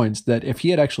few points that if he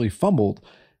had actually fumbled,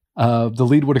 the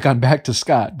lead would have gone back to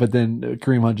Scott, but then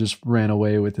Kareem Hunt just ran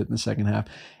away with it in the second half.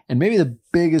 And maybe the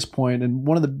biggest point, and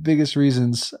one of the biggest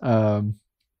reasons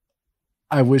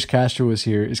I wish Castro was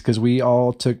here, is because we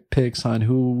all took picks on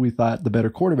who we thought the better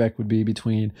quarterback would be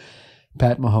between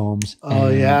Pat Mahomes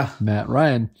and Matt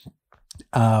Ryan.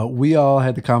 We all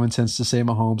had the common sense to say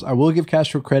Mahomes. I will give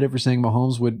Castro credit for saying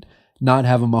Mahomes would not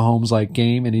have a Mahomes-like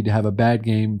game, and he'd have a bad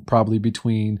game probably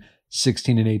between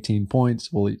 16 and 18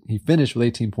 points. Well, he finished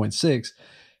with 18.6,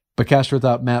 but Castro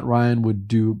thought Matt Ryan would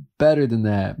do better than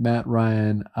that. Matt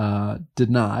Ryan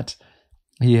did not.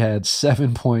 He had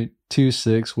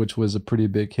 7.26, which was a pretty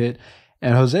big hit.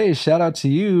 And Jose, shout out to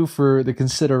you for the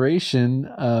consideration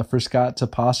for Scott to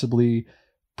possibly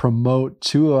promote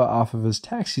Tua off of his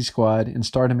taxi squad and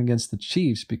start him against the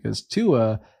Chiefs, because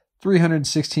Tua,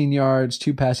 316 yards,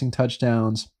 2 passing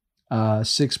touchdowns,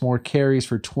 6 more carries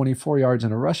for 24 yards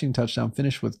and a rushing touchdown,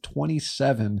 finished with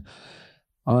 27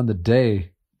 on the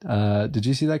day. Did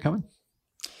you see that coming?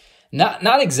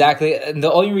 Not exactly.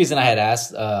 The only reason I had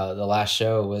asked the last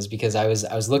show was because I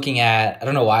was looking at, I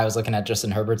don't know why I was looking at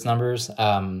Justin Herbert's numbers.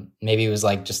 Maybe it was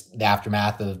like just the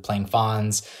aftermath of playing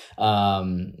Fonz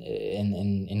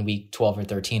in week 12 or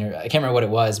 13, or I can't remember what it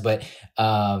was, but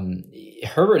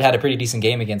Herbert had a pretty decent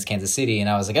game against Kansas City, and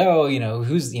I was like, oh,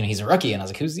 who's, he's a rookie, and I was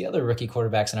like, who's the other rookie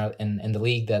quarterbacks in the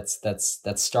league that's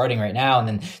starting right now? And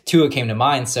then Tua came to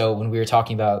mind. So when we were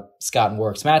talking about Scott and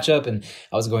Warwick's matchup, and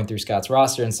I was going through Scott's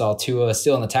roster and saw Tua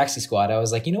still in the taxi squad, I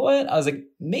was like, you know what? I was like,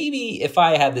 maybe if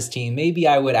I had this team, maybe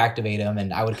I would activate him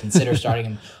and I would consider starting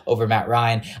him over Matt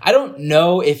Ryan. I don't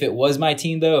know if it was my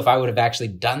team though, if I would have actually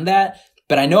done that,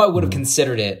 but I know I would have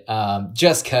considered it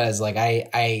just because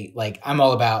I'm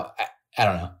all about, I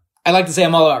don't know. I like to say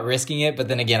I'm all about risking it, but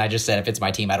then again, I just said if it's my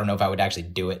team, I don't know if I would actually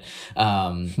do it.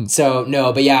 So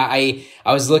no, but yeah, I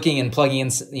was looking and plugging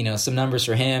in, some numbers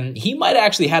for him. He might have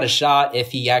actually had a shot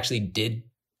if he actually did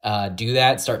do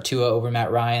that, start Tua over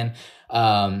Matt Ryan.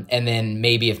 And then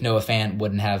maybe if Noah Fant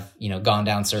wouldn't have, gone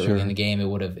down so early in the game,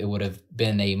 it would have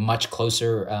been a much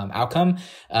closer outcome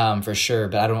for sure.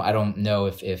 But I don't know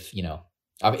if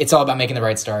it's all about making the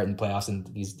right start in the playoffs and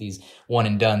these one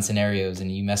and done scenarios,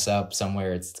 and you mess up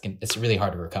somewhere, it's really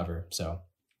hard to recover. So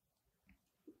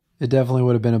it definitely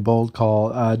would have been a bold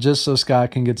call. Just so Scott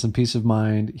can get some peace of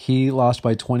mind, he lost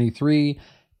by 23,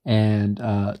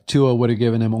 and Tua would have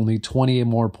given him only 20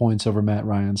 more points over Matt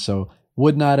Ryan. So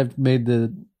would not have made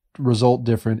the result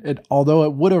different. Although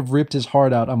it would have ripped his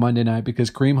heart out on Monday night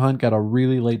because Kareem Hunt got a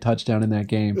really late touchdown in that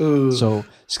game. Ooh. So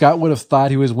Scott would have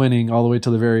thought he was winning all the way to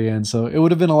the very end. So it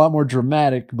would have been a lot more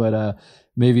dramatic, but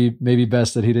maybe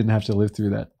best that he didn't have to live through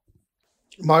that.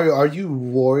 Mario, are you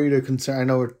worried or concerned? I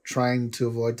know we're trying to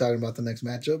avoid talking about the next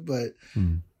matchup, but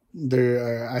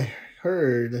I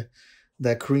heard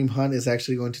that Kareem Hunt is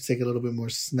actually going to take a little bit more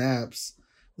snaps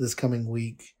this coming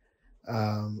week.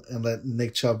 And let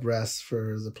Nick Chubb rest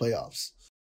for the playoffs.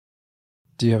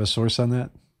 Do you have a source on that?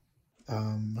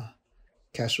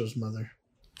 Castro's mother.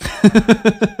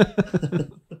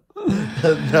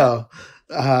 No,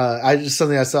 I just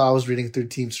something I saw. I was reading through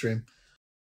TeamStream.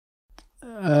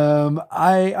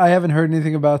 I haven't heard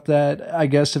anything about that. I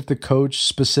guess if the coach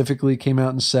specifically came out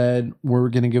and said we're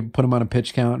going to put him on a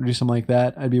pitch count or do something like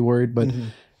that, I'd be worried. But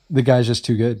the guy's just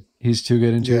too good. He's too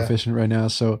good and too efficient right now.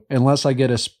 So unless I get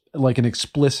an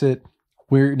explicit,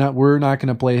 we're not going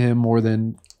to play him more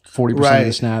than 40% of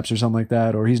the snaps or something like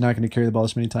that, or he's not going to carry the ball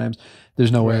as many times.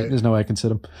 There's no way I can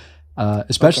sit him.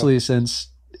 Especially since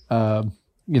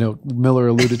Miller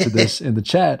alluded to this in the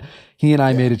chat. He and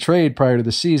I made a trade prior to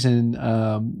the season.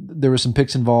 There were some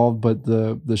picks involved, but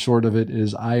the short of it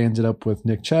is I ended up with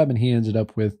Nick Chubb and he ended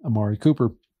up with Amari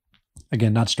Cooper.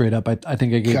 Again, not straight up. I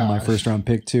think I gave him my first round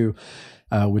pick too,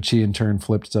 which he in turn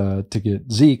flipped to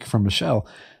get Zeke from Michelle.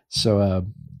 So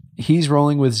he's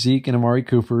rolling with Zeke and Amari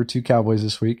Cooper, 2 Cowboys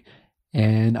this week,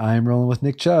 and I'm rolling with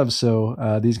Nick Chubb.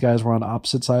 So these guys were on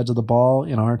opposite sides of the ball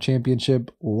in our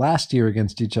championship last year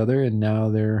against each other, and now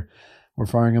we're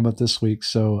firing them up this week.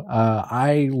 So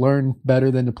I learned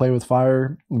better than to play with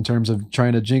fire in terms of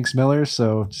trying to jinx Miller.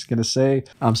 So just gonna say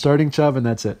I'm starting Chubb, and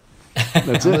that's it.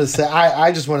 That's it.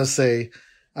 I just want to say,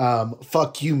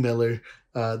 fuck you, Miller.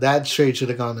 That trade should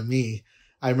have gone to me.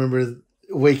 I remember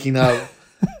waking up.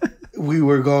 We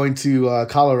were going to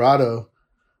Colorado,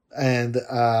 and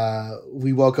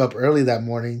we woke up early that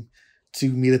morning to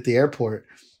meet at the airport.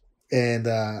 And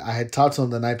I had talked to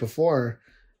him the night before,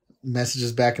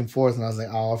 messages back and forth, and I was like,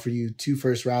 I'll offer you 2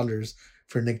 first-rounders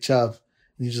for Nick Chubb.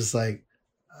 And he's just like,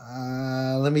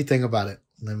 let me think about it.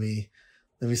 Let me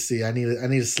see. I need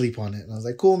to sleep on it. And I was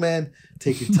like, cool, man.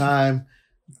 Take your time.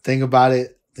 Think about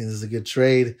it. I think this is a good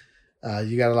trade.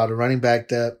 You got a lot of running back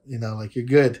depth. You're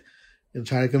good. And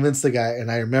trying to convince the guy.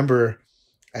 And I remember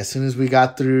as soon as we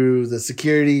got through the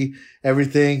security,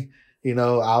 everything,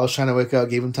 I was trying to wake up,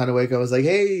 gave him time to wake up. I was like,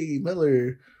 hey,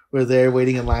 Miller, we're there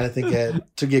waiting in line, I think,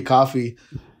 to get coffee.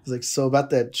 I was like, so about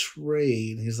that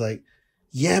trade. He's like,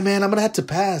 yeah, man, I'm going to have to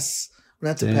pass.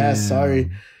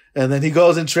 Sorry. And then he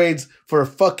goes and trades for a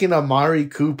fucking Amari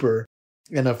Cooper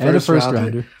and a first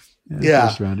rounder.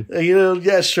 Yeah.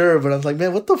 Yeah, sure. But I was like,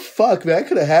 man, what the fuck, man? I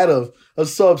could have had him. I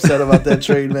was so upset about that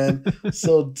trade, man.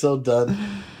 So done.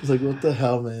 I was like, what the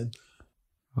hell, man?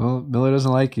 Well, Miller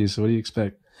doesn't like you, so what do you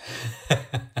expect?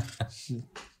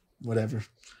 Whatever.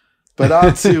 But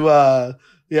on to,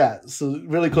 so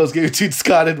really close game between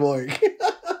Scott and Warwick.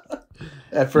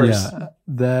 At first. Yeah,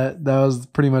 that was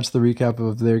pretty much the recap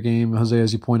of their game. Jose,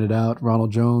 as you pointed out,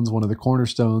 Ronald Jones, one of the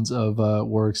cornerstones of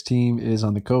Warwick's team, is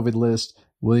on the COVID list.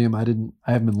 William, I haven't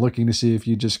been looking to see if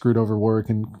you just screwed over Warwick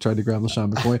and tried to grab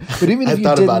LaShawn McCoy. But even if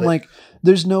you didn't, like,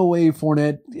 there's no way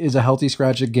Fournette is a healthy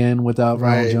scratch again without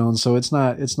Ronald Jones. So it's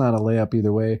not a layup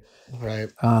either way. Right.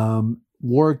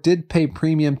 Warwick did pay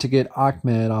premium to get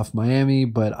Ahmed off Miami,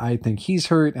 but I think he's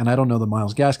hurt, and I don't know the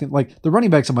Myles Gaskin. Like, the running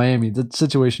backs of Miami, the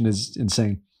situation is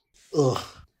insane. Ugh.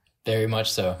 Very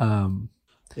much so.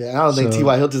 Yeah, I don't think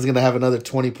T.Y. Hilton's going to have another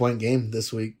 20-point game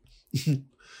this week.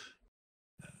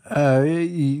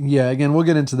 Yeah, again, we'll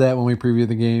get into that when we preview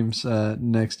the games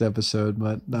next episode,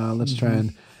 but let's try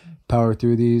and power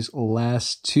through these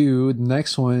last two. The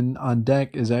next one on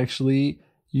deck is actually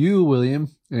you, William,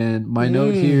 and my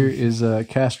note here is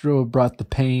Castro brought the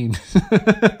pain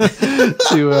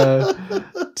to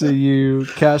you.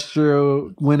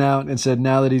 Castro went out and said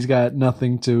now that he's got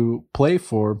nothing to play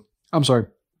for. I'm sorry,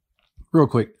 real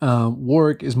quick.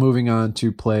 Warwick is moving on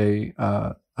to play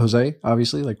Jose,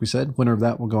 obviously, like we said. Winner of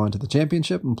that will go on to the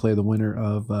championship and play the winner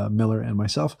of Miller and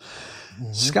myself.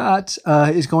 Mm-hmm. Scott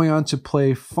is going on to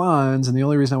play Fonz, and the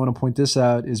only reason I want to point this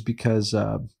out is because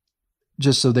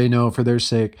just so they know, for their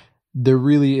sake, there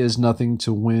really is nothing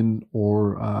to win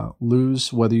or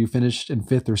lose. Whether you finished in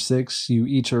 5th or 6th, you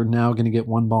each are now going to get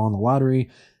one ball in the lottery.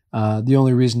 The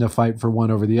only reason to fight for one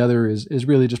over the other is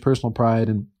really just personal pride.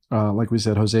 And like we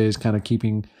said, Jose is kind of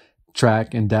keeping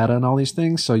track and data and all these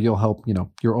things. So you'll help,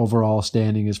 your overall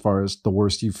standing as far as the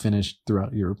worst you've finished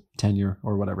throughout your tenure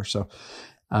or whatever. So,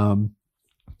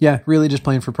 yeah, really just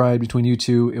playing for pride between you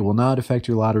two. It will not affect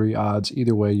your lottery odds.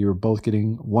 Either way, you're both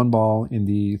getting one ball in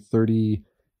the 30.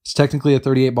 It's technically a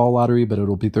 38 ball lottery, but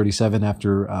it'll be 37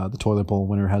 after the toilet bowl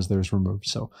winner has theirs removed.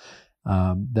 So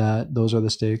those are the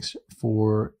stakes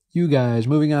for you guys.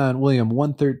 Moving on, William,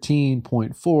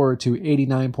 113.4 to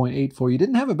 89.84. You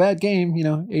didn't have a bad game,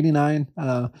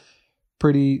 89,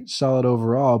 pretty solid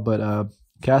overall. But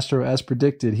Castro, as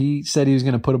predicted, he said he was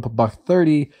going to put up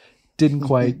 $130. Didn't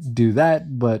quite do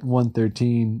that, but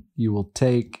 113 you will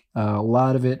take. A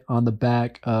lot of it on the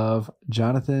back of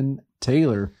Jonathan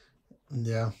Taylor.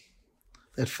 Yeah,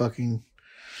 that fucking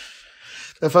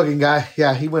guy.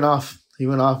 Yeah, he went off.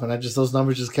 And those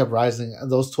numbers just kept rising.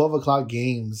 Those 12 o'clock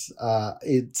games,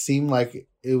 it seemed like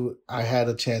I had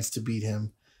a chance to beat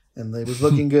him, and it was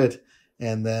looking good.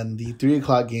 And then the 3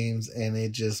 o'clock games, and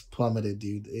it just plummeted,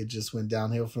 dude. It just went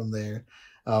downhill from there.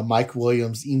 Mike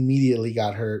Williams immediately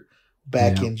got hurt,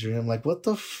 back injury. I'm like, what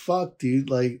the fuck, dude?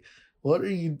 Like, what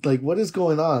is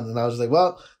going on? And I was like,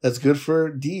 well, that's good for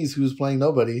D's, who's playing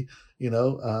nobody.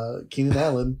 Keenan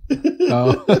Allen.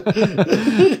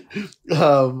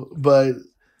 But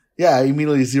yeah,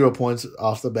 immediately 0 points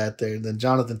off the bat there. And then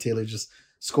Jonathan Taylor just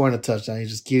scoring a touchdown.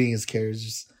 He's just getting his carries,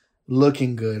 just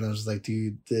looking good. And I was just like,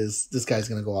 dude, this guy's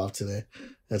going to go off today.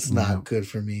 That's not good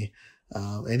for me.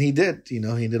 And he did, he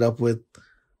ended up with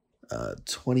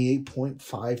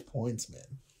 28.5 points,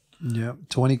 man. Yeah.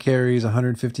 20 carries,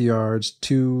 150 yards,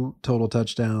 2 total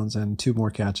touchdowns, and 2 more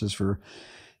catches for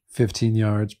 15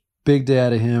 yards. Big day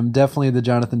out of him. Definitely the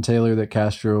Jonathan Taylor that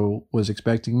Castro was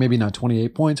expecting. Maybe not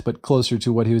 28 points, but closer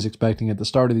to what he was expecting at the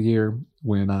start of the year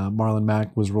when Marlon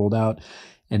Mack was rolled out.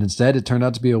 And instead, it turned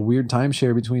out to be a weird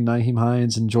timeshare between Nyheim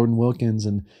Hines and Jordan Wilkins.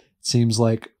 And it seems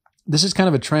like this is kind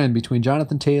of a trend between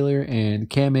Jonathan Taylor and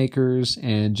Cam Akers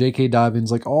and J.K.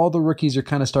 Dobbins. Like, all the rookies are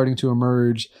kind of starting to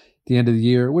emerge at the end of the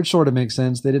year, which sort of makes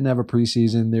sense. They didn't have a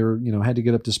preseason. They were, had to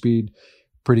get up to speed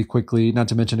pretty quickly, not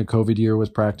to mention a COVID year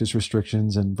with practice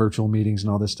restrictions and virtual meetings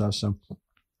and all this stuff. So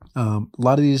a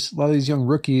lot of these young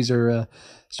rookies are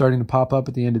starting to pop up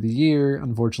at the end of the year.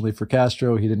 Unfortunately for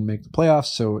Castro, he didn't make the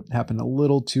playoffs, so it happened a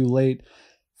little too late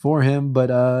for him. But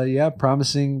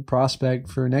promising prospect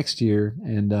for next year.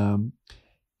 And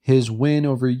his win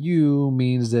over you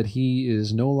means that he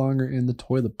is no longer in the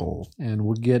toilet bowl. And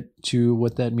we'll get to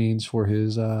what that means for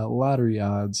his lottery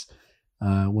odds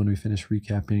when we finish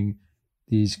recapping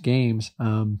these games.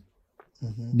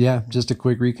 Just a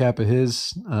quick recap of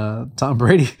his. Tom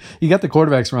Brady, you got the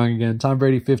quarterbacks wrong again. Tom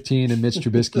Brady 15 and Mitch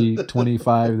Trubisky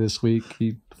 25 this week.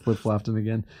 He flip-flopped him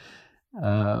again.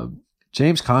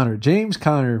 James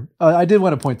Conner. I did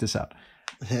want to point this out.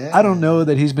 I don't know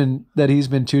that he's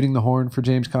been tooting the horn for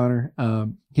James Conner.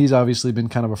 He's obviously been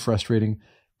kind of a frustrating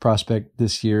prospect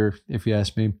this year, if you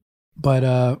ask me.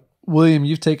 But William,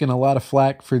 you've taken a lot of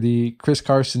flack for the Chris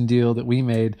Carson deal that we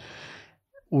made,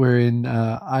 wherein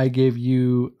I gave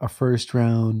you a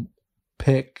first-round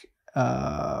pick.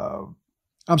 You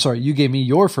gave me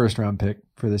your first-round pick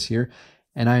for this year,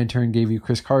 and I in turn gave you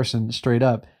Chris Carson straight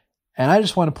up. And I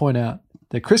just want to point out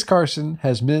that Chris Carson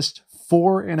has missed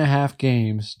 4.5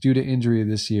 games due to injury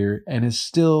this year and is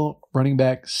still running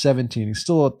back 17. He's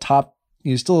still a top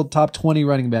 20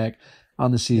 running back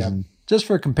on the season. Yep. just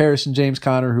for comparison, James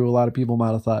Conner, who a lot of people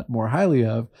might have thought more highly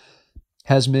of,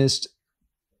 has missed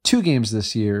 2 games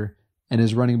this year and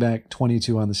is running back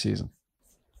 22 on the season.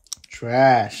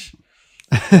 Trash.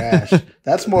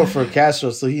 That's more for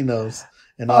Castro, so he knows.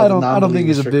 And I don't think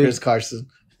he's a big Chris Carson.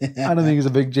 I don't think he's a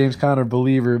big James Conner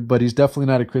believer, but he's definitely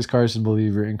not a Chris Carson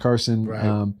believer. And Carson,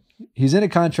 right. He's in a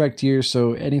contract year,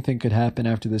 so anything could happen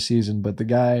after the season. But the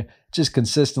guy just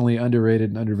consistently underrated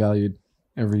and undervalued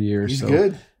every year. He's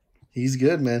good. He's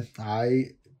good, man.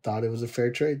 I thought it was a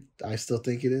fair trade. I still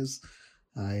think it is.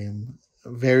 I am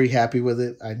very happy with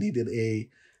it. I needed a,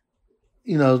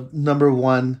 number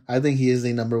one. I think he is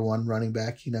a number one running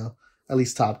back, at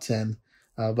least top 10.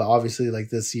 But obviously, like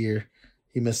this year,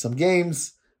 he missed some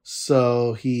games.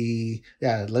 So look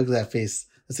at that face.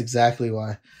 That's exactly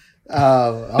why.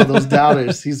 All those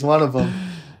doubters, he's one of them.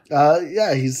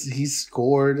 He's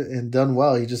scored and done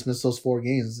well. He just missed those 4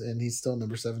 games, and he's still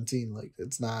number 17. Like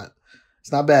it's not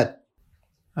bad.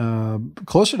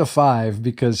 Closer to 5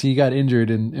 because he got injured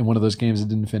in one of those games and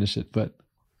didn't finish it. But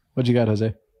what you got,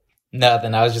 Jose?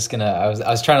 Nothing. I was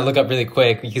trying to look up really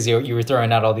quick because you were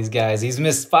throwing out all these guys. He's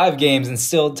missed 5 games and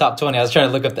still top 20. I was trying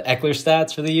to look up the Eckler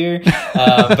stats for the year,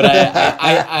 but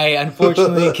I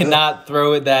unfortunately cannot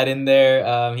throw that in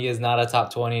there. He is not a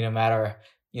top 20 no matter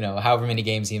however many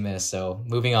games he missed. So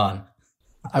moving on.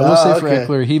 I will say for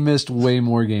Eckler, he missed way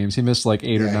more games. He missed like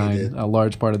 8 or 9, a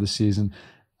large part of the season.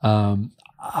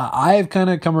 I've kind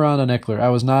of come around on Eckler. I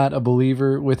was not a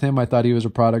believer with him. I thought he was a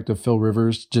product of Phil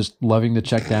Rivers just loving to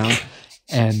check down.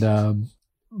 And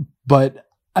but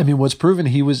I mean, what's proven,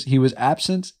 he was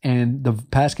absent, and the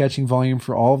pass catching volume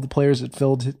for all of the players that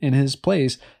filled in his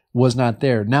place was not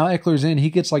there. Now Eckler's in, he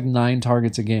gets like 9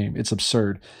 targets a game. It's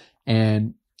absurd.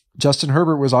 And Justin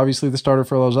Herbert was obviously the starter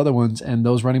for those other ones, and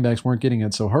those running backs weren't getting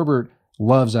it. So Herbert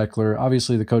loves Eckler.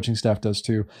 Obviously the coaching staff does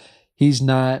too. He's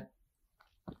not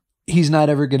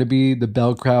ever going to be the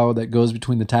bell cow that goes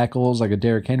between the tackles like a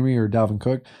Derrick Henry or Dalvin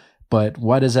Cook. But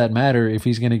why does that matter if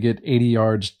he's going to get 80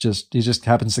 yards? He just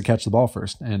happens to catch the ball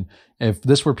first. And if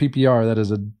this were PPR, that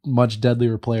is a much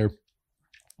deadlier player.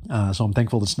 So I'm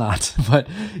thankful it's not. But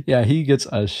yeah, he gets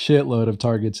a shitload of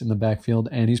targets in the backfield.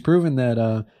 And he's proven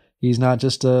that he's not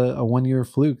just a 1-year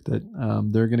fluke, that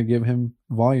they're going to give him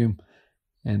volume.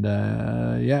 And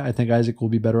I think Isaac will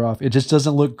be better off. It just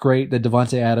doesn't look great that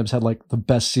Devontae Adams had like the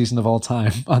best season of all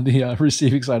time on the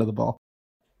receiving side of the ball.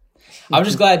 I'm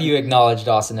just glad you acknowledged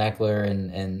Austin Eckler,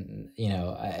 and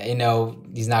I know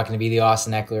he's not going to be the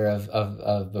Austin Eckler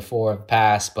of before,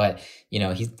 past, but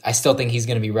I still think he's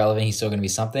going to be relevant. He's still going to be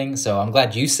something. So I'm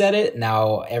glad you said it.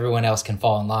 Now everyone else can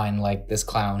fall in line, like this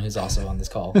clown who's also on this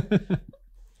call.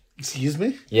 Excuse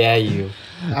me? Yeah, you.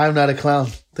 I'm not a clown.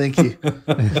 Thank you.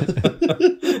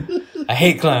 I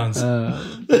hate clowns. I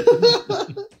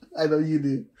know you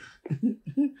do.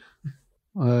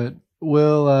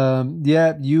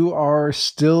 You are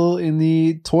still in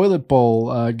the toilet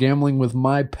bowl, gambling with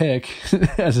my pick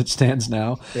as it stands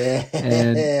now.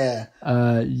 And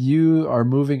you are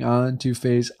moving on to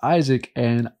face Isaac,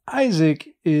 and Isaac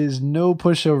is no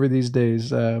pushover these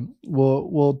days.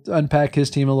 We'll unpack his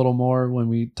team a little more when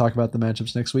we talk about the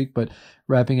matchups next week, but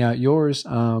wrapping out yours,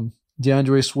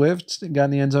 DeAndre Swift got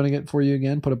in the end zone again for you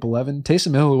again, put up 11.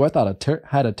 Taysom Hill, who I thought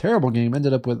had a terrible game,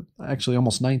 ended up with actually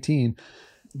almost 19.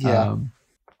 Yeah.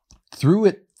 Threw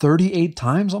it 38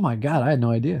 times. Oh my God. I had no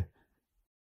idea.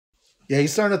 Yeah.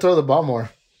 He's starting to throw the ball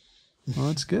more. Well,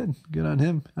 that's good. Good on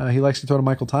him. He likes to throw to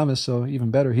Michael Thomas, so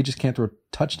even better. He just can't throw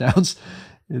touchdowns,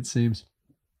 it seems.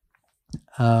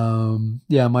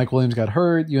 Mike Williams got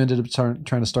hurt. You ended up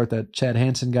trying to start that Chad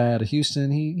Hansen guy out of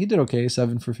Houston. He did okay,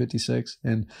 7 for 56.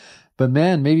 But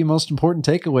man, maybe most important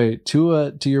takeaway,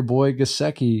 to your boy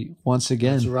Gesicki once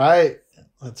again.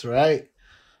 That's right.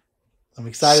 I'm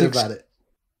excited about it.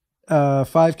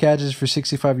 5 catches for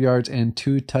 65 yards and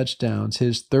 2 touchdowns.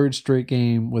 His 3rd straight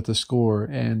game with a score.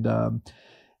 And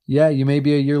you may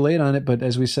be a year late on it, but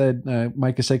as we said,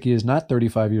 Mike Gesicki is not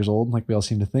 35 years old, like we all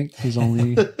seem to think. He's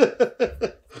only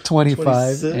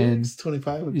 25. And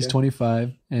 25. Okay. He's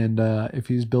 25. And if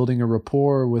he's building a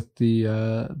rapport with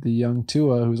the young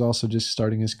Tua, who's also just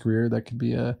starting his career, that could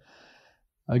be a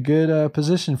good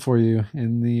position for you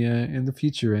in the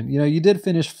future. And you did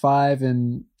finish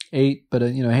 5-8, but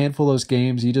a handful of those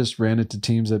games you just ran into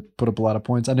teams that put up a lot of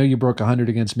points. I know you broke 100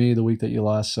 against me the week that you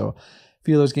lost, so a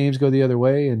few of those games go the other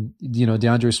way, and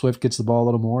DeAndre Swift gets the ball a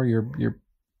little more.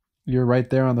 You're right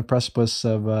there on the precipice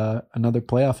of another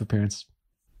playoff appearance.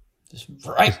 Just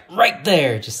right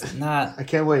there. Just not. I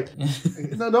can't wait.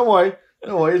 No, don't worry.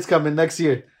 It's coming next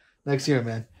year. Next year,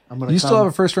 man. You still have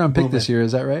a 1st round pick this year,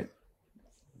 is that right?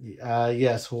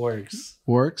 Yes, Works.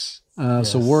 Works.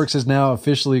 So Works is now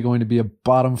officially going to be a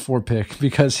bottom 4 pick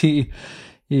because he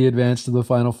advanced to the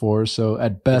Final Four. So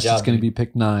at best, it's going to be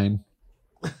pick 9.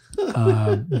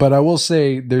 But I will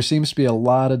say there seems to be a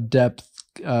lot of depth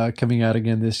coming out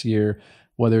again this year,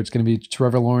 whether it's going to be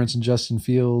Trevor Lawrence and Justin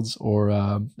Fields or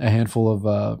a handful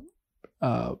of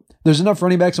there's enough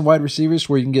running backs and wide receivers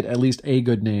where you can get at least a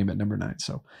good name at number 9.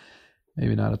 So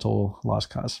maybe not a total lost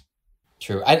cause.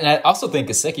 True. I also think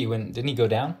Gesicki, didn't he go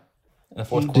down in the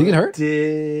fourth quarter? Did he get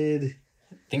hurt?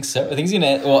 I think so. I think he's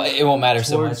gonna. Well, it won't matter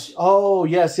so much. Oh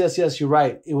yes. You're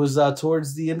right. It was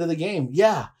towards the end of the game.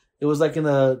 Yeah, it was like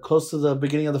close to the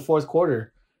beginning of the fourth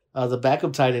quarter. The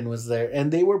backup tight end was there,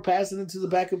 and they were passing it to the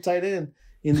backup tight end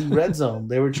in the red zone.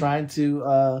 They were trying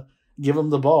to give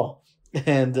him the ball,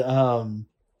 and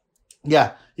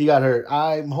yeah, he got hurt.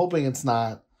 I'm hoping it's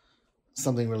not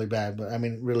something really bad, but I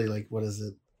mean, really, like, what is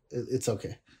it? It's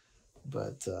okay.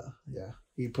 But yeah,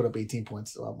 he put up 18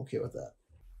 points, so I'm okay with that.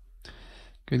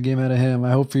 Good game out of him.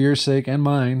 I hope for your sake and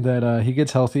mine that he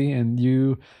gets healthy and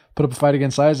you put up a fight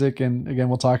against Isaac. And again,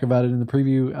 we'll talk about it in the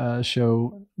preview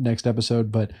show next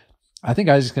episode. But I think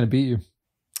Isaac's going to beat you.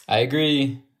 I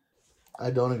agree.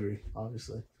 I don't agree,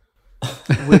 obviously.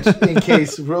 Which, in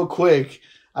case, real quick,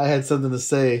 I had something to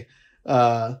say.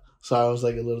 So I was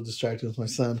like a little distracted with my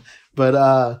son.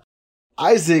 But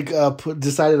Isaac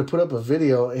decided to put up a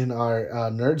video in our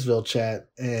Nerdsville chat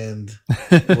and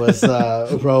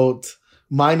wrote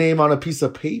my name on a piece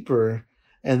of paper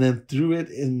and then threw it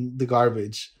in the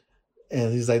garbage.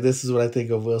 And he's like, "This is what I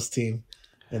think of Will's team."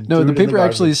 And no, the paper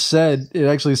actually said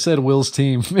Will's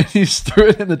team. He just threw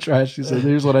it in the trash. He said,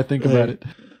 "Here's what I think about it."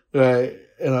 Right.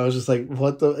 And I was just like,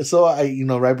 "What the?" So I,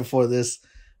 right before this,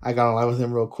 I got online with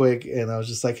him real quick, and I was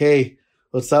just like, "Hey,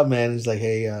 what's up, man?" He's like,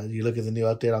 "Hey, you look at the new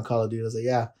update on Call of Duty?" I was like,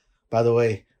 "Yeah. By the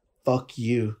way, fuck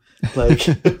you." Like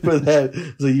for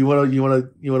that. So you want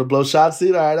to blow shots,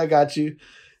 dude? All right, I got you.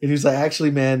 And he's like,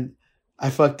 "Actually, man, I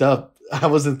fucked up. I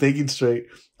wasn't thinking straight.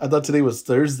 I thought today was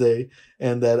Thursday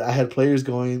and that I had players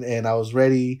going and I was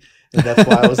ready, and that's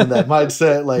why I was in that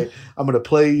mindset. Like, I'm gonna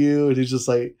play you." And he's just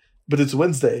like, "But it's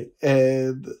Wednesday."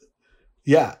 And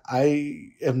yeah, I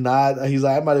am not. He's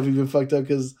like, "I might have even fucked up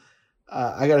because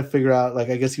I got to figure out, like,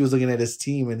 I guess he was looking at his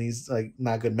team and he's like,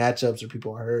 not good matchups or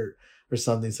people are hurt or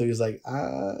something." So he was like,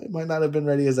 "I might not have been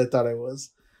ready as I thought I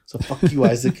was. So fuck you,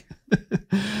 Isaac."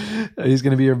 He's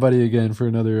going to be your buddy again for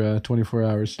another 24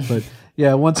 hours. But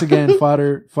yeah, once again,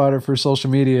 fodder for social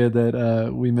media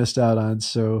that we missed out on.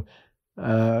 So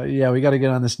yeah, we got to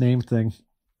get on this name thing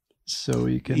so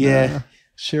we can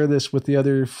share this with the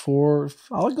other 4.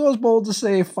 I'll go as bold to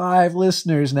say 5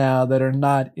 listeners now that are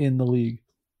not in the league.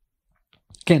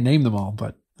 Can't name them all,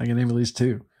 but I can name at least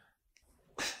 2.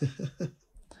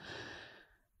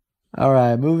 All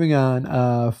right, moving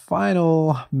on.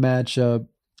 Final matchup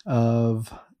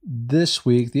of this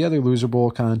week, the other Loser Bowl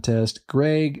contest,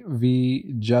 Greg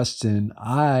v. Justin.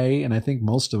 And I think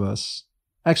most of us,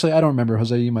 actually, I don't remember,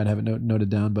 Jose, you might have it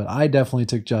noted down, but I definitely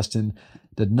took Justin.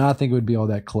 Did not think it would be all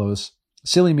that close.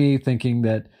 Silly me thinking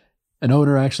that an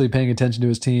owner actually paying attention to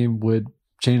his team would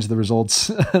change the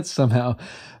results somehow.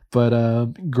 But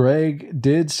Greg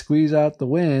did squeeze out the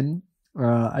win.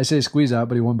 I say squeeze out,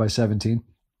 but he won by 17.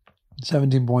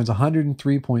 17 points,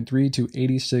 103.3 to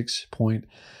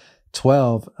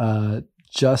 86.12.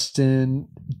 Justin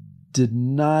did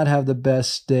not have the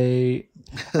best day.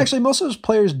 Actually, most of his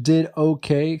players did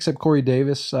okay, except Corey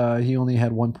Davis. He only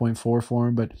had 1.4 for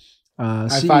him, but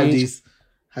high five, D's.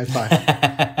 High five.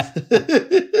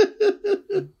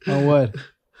 Oh, what?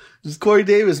 Just Corey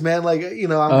Davis, man. Like, I'm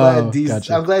glad D's.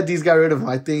 Gotcha. I'm glad D's got rid of him.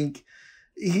 I think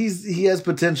he has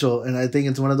potential, and I think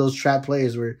it's one of those trap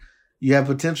players where you have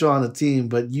potential on a team,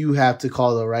 but you have to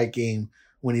call the right game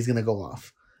when he's going to go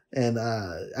off. And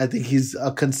I think he's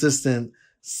a consistent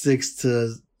 6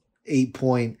 to 8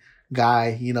 point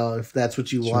guy. If that's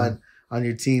what you want on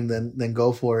your team, then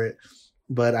go for it.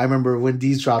 But I remember when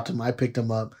D's dropped him, I picked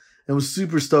him up and was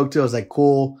super stoked too. I was like,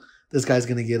 cool, this guy's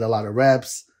going to get a lot of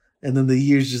reps. And then the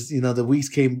years just, the weeks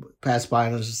passed by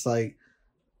and I was just like,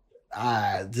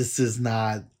 this is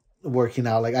not working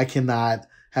out. Like, I cannot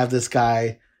have this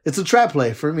guy. It's a trap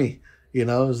play for me.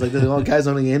 It's like the guy's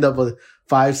only going to end up with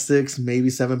 5, 6,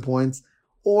 maybe 7 points,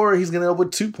 or he's going to end up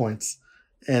with 2 points.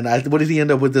 And what did he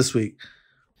end up with this week?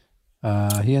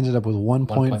 He ended up with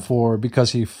 1.4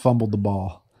 because he fumbled the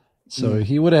ball. So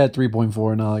he would have had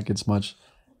 3.4. Not like it's much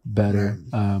better.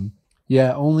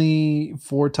 Yeah, only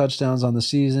 4 touchdowns on the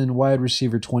season, wide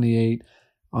receiver 28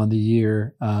 on the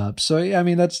year. So, yeah, I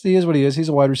mean, he is what he is. He's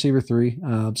a wide receiver 3.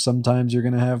 Sometimes you're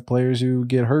going to have players who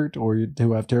get hurt or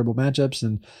who have terrible matchups,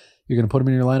 and you're going to put him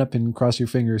in your lineup and cross your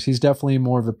fingers. He's definitely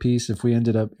more of a piece. If we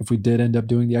did end up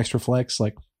doing the extra flex,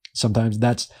 like sometimes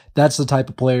that's the type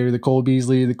of player, the Cole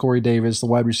Beasley, the Corey Davis, the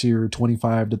wide receiver,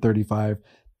 25 to 35,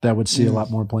 that would see a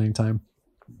lot more playing time.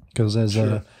 Because as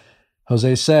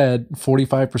Jose said,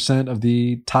 45% of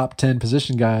the top 10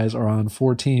 position guys are on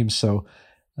 4 teams. So,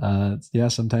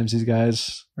 sometimes these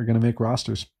guys are going to make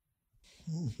rosters.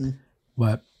 Mm-hmm.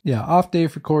 But, off day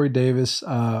for Corey Davis.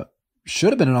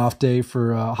 Should have been an off day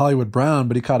for Hollywood Brown,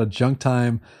 but he caught a junk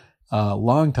time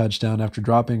long touchdown after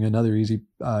dropping another easy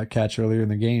catch earlier in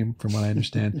the game, from what I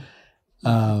understand.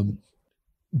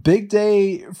 Big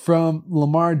day from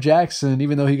Lamar Jackson,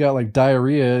 even though he got like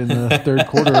diarrhea in the third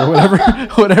quarter or whatever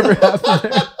happened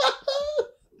there.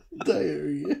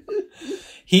 Diarrhea.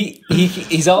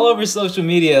 He's all over social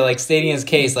media, like stating his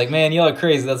case, like, man, y'all are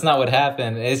crazy. That's not what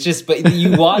happened. It's just, but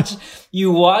you watch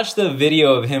the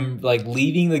video of him like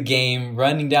leaving the game,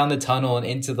 running down the tunnel and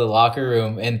into the locker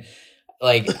room, and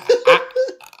like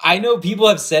I know people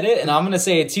have said it, and I'm gonna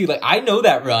say it too. Like, I know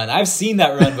that run. I've seen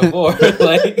that run before.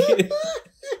 Like,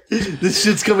 this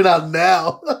shit's coming out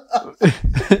now.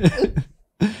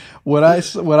 What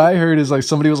I heard is like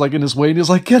somebody was like in his way and he was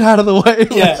like, get out of the way.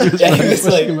 Yeah, he was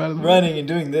like running and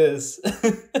doing this.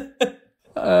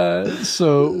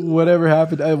 So whatever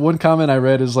happened, one comment I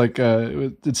read is like,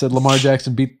 it said Lamar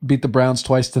Jackson beat the Browns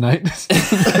twice tonight.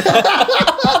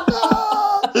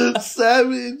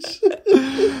 Savage.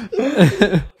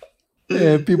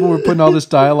 And people were putting all this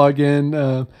dialogue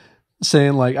in,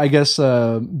 saying like, I guess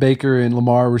Baker and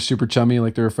Lamar were super chummy,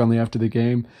 like they were friendly after the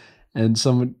game. And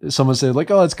someone said like,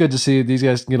 oh, it's good to see these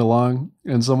guys can get along.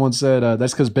 And someone said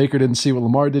that's because Baker didn't see what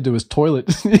Lamar did to his toilet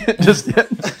just yet.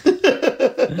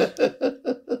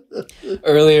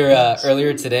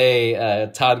 Earlier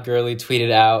today, Todd Gurley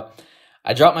tweeted out,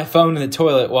 I dropped my phone in the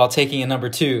toilet while taking a number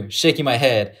 2, shaking my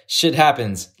head. Shit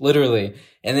happens, literally.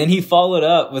 And then he followed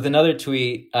up with another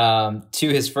tweet to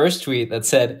his first tweet that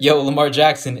said, yo, Lamar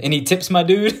Jackson, any tips, my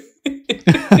dude?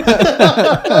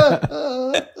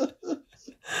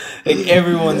 Like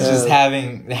everyone's just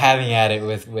having at it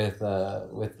with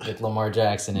Lamar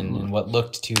Jackson and what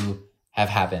looked to have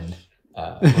happened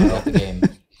throughout the game.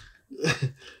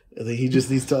 I think he just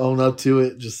needs to own up to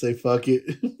it. Just say fuck it.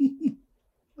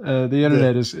 The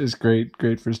internet is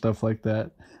great for stuff like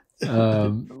that.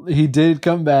 He did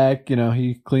come back. You know,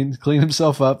 he cleaned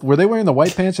himself up. Were they wearing the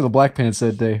white pants or the black pants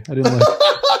that day? I didn't like.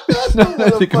 I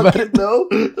think about it. No,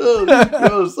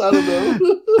 gross. I don't know.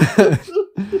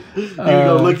 You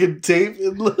go look at tape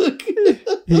and look.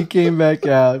 He came back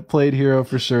out, played hero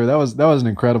for sure. That was an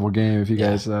incredible game. If you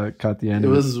guys caught the end, it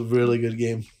was a really good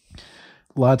game.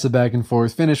 Lots of back and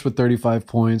forth. Finished with 35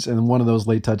 points and one of those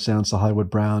late touchdowns to Hollywood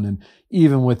Brown. And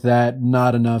even with that,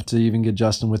 not enough to even get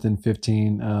Justin within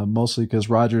 15. Mostly because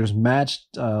Rodgers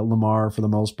matched Lamar for the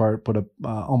most part, put up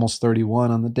almost 31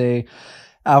 on the day.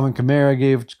 Alvin Kamara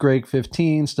gave Greg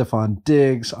 15. Stephon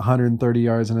Diggs, 130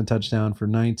 yards and a touchdown for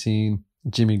 19.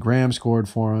 Jimmy Graham scored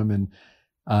for him,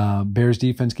 and Bears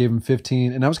defense gave him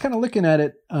 15. And I was kind of looking at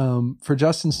it for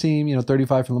Justin's team,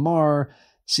 35 from Lamar,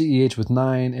 CEH with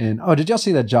 9. And, did y'all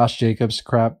see that Josh Jacobs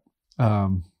crap?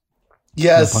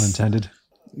 Yes. No pun intended.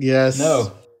 Yes.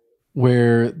 No.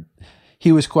 Where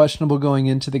he was questionable going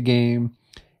into the game,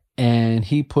 and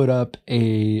he put up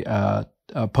a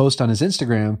post on his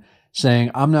Instagram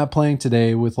saying, I'm not playing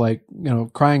today, with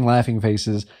crying, laughing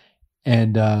faces.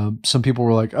 And some people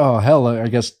were like, oh, hell, I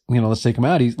guess, let's take him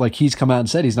out. He's come out and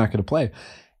said he's not going to play.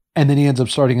 And then he ends up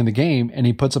starting in the game, and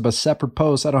he puts up a separate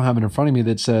post. I don't have it in front of me,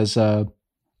 that says, something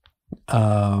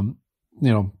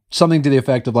to the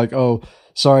effect of like, oh,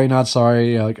 sorry, not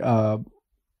sorry.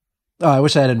 I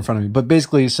wish I had it in front of me, but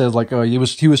basically he says like, oh, he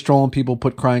was trolling people,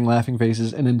 put crying, laughing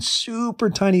faces, and in super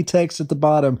tiny text at the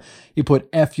bottom, he put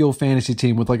F your fantasy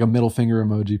team with like a middle finger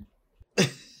emoji.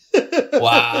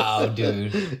 Wow,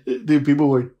 dude. Dude, people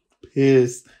were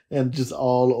pissed and just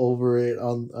all over it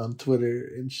on Twitter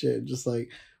and shit. Just like,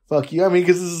 fuck you. I mean,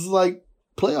 because this is like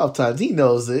playoff times. He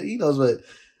knows it. He knows what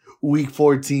week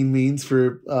 14 means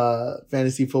for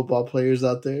fantasy football players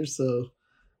out there. So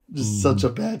just such a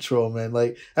bad troll, man.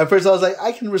 Like, at first I was like,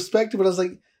 I can respect it, but I was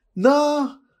like,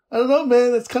 nah, I don't know,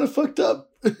 man. That's kind of fucked up.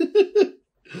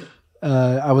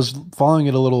 I was following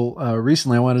it a little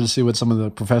recently. I wanted to see what some of the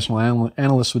professional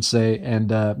analysts would say, and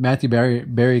Matthew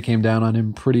Berry came down on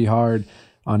him pretty hard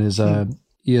on his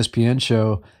ESPN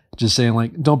show, just saying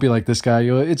like, don't be like this guy.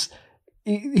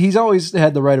 He's always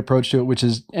had the right approach to it, which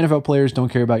is NFL players don't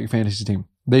care about your fantasy team.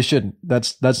 They shouldn't.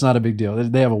 That's not a big deal.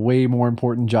 They have a way more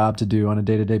important job to do on a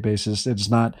day-to-day basis. It's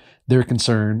not their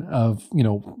concern of,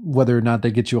 whether or not they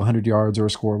get you 100 yards or a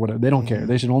score, whatever. They don't care.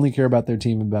 They should only care about their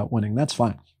team and about winning. That's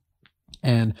fine.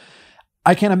 And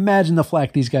I can't imagine the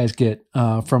flack these guys get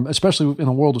from, especially in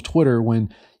the world of Twitter,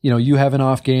 when, you have an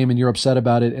off game and you're upset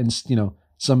about it, and,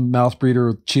 some mouth breather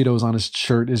with Cheetos on his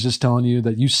shirt is just telling you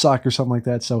that you suck or something like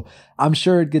that. So I'm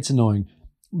sure it gets annoying.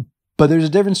 But there's a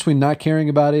difference between not caring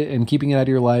about it and keeping it out of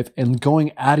your life and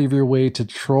going out of your way to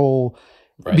troll.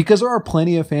 Right. Because there are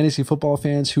plenty of fantasy football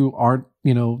fans who aren't,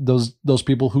 those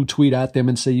people who tweet at them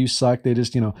and say you suck. They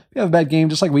just, you have a bad game,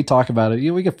 just like we talk about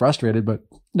it. We get frustrated, but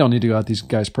you don't need to go at these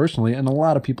guys personally. And a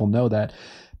lot of people know that.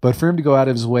 But for him to go out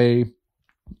of his way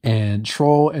and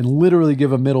troll and literally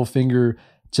give a middle finger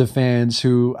to fans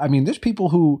who, there's people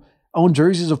who own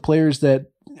jerseys of players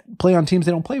that play on teams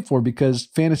they don't play for, because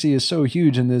fantasy is so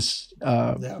huge in this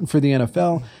for the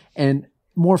NFL, and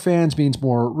more fans means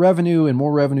more revenue, and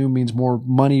more revenue means more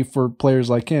money for players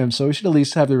like him. So we should at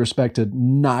least have the respect to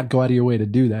not go out of your way to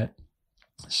do that.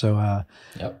 So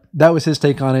that was his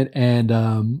take on it.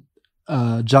 And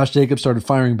Josh Jacobs started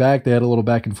firing back. They had a little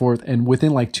back and forth, and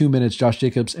within like 2 minutes, Josh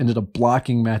Jacobs ended up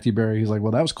blocking Matthew Berry. He's like,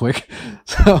 well, that was quick.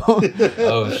 So,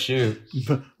 oh shoot,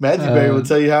 Matthew Berry will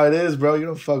tell you how it is, bro. You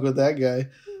don't fuck with that guy.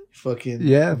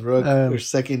 Fucking or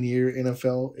second year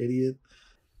NFL idiot.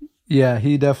 Yeah,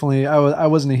 he definitely. I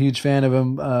wasn't a huge fan of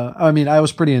him. I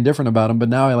was pretty indifferent about him, but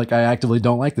now I actively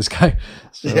don't like this guy.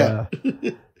 So,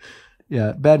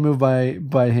 yeah, bad move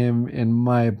by him, in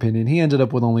my opinion. He ended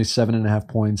up with only 7.5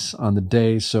 points on the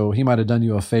day, so he might have done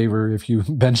you a favor if you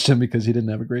benched him because he didn't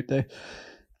have a great day.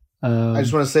 I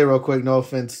just want to say real quick, no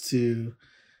offense to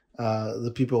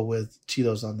the people with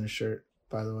Cheetos on their shirt,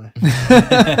 by the way.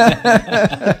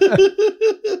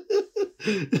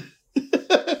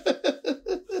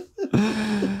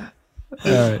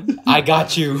 All right. I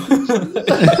got you.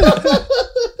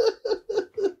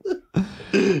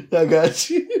 I got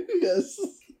you. Yes.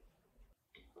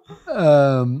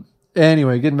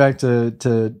 Anyway, getting back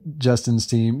to Justin's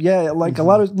team. Yeah, like a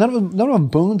lot of none of them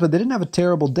boomed, but they didn't have a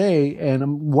terrible day, and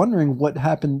I'm wondering what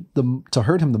happened to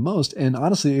hurt him the most. And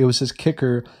honestly, it was his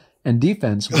kicker and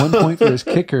defense. 1 point for his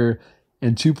kicker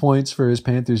and 2 points for his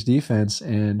Panthers defense,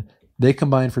 and they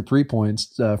combined for 3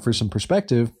 points. For some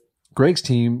perspective, Greg's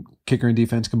team, kicker and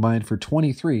defense, combined for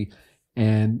 23,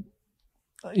 and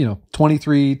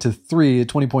 23-3, a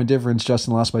 20-point difference.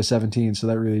 Justin lost by 17, so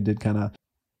that really did kind of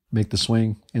make the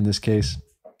swing in this case.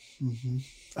 Mm-hmm.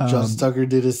 Justin Tucker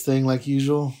did his thing like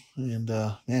usual, and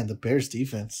man, the Bears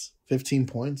defense, 15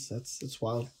 points. That's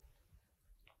wild.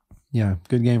 Yeah,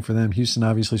 good game for them. Houston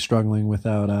obviously struggling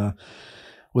without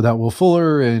Will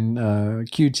Fuller and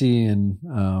QT,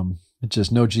 and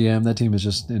just no GM. That team is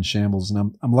just in shambles,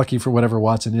 and I'm lucky for whatever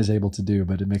Watson is able to do,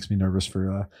 but it makes me nervous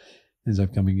for his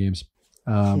upcoming games.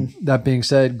 That being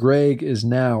said, Greg is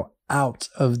now out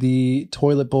of the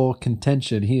toilet bowl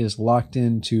contention. He is locked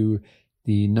into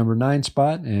the number 9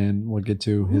 spot, and we'll get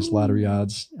to his lottery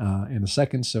odds in a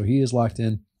second. So he is locked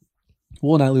in.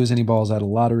 Will not lose any balls out of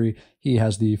lottery. He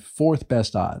has the 4th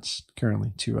best odds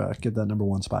currently to get that number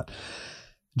 1 spot.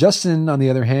 Justin, on the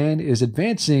other hand, is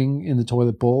advancing in the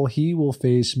toilet bowl. He will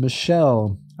face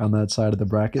Michelle on that side of the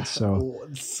bracket. So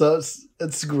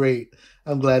it's great.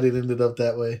 I'm glad it ended up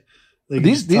that way.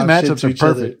 These matchups are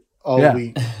perfect all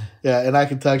week. Yeah, and I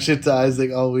can talk shit to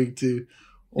Isaac all week too.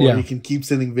 Or he can keep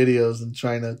sending videos and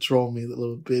trying to troll me, the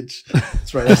little bitch.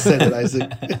 That's right, I said it,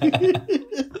 Isaac.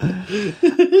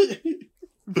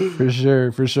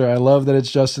 For sure. I love that it's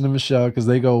Justin and Michelle, because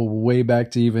they go way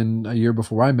back to even a year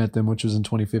before I met them, which was in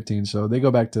 2015. So they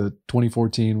go back to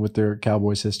 2014 with their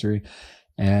Cowboys history.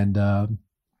 And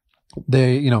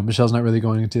Michelle's not really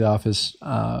going into the office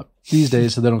these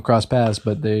days, so they don't cross paths.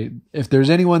 But if there's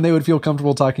anyone they would feel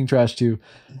comfortable talking trash to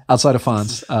outside of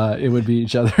Fonz, it would be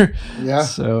each other. Yeah.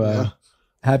 So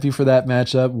happy for that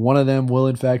matchup. One of them will,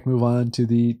 in fact, move on to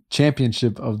the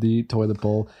championship of the toilet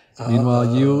bowl.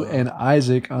 Meanwhile, you and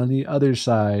Isaac on the other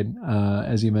side,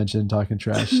 as you mentioned, talking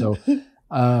trash. So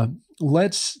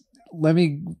let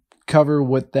me cover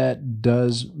what that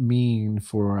does mean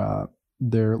for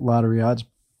their lottery odds.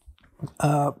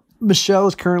 Michelle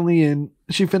is currently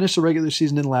she finished the regular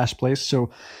season in last place,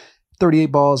 so 38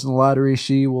 balls in the lottery.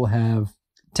 She will have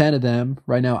 10 of them.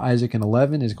 Right now, Isaac in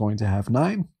 11 is going to have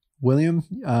 9. William,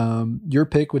 your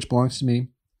pick, which belongs to me,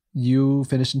 you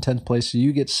finished in 10th place, so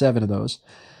you get 7 of those.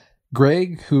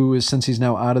 Greg, who is, since he's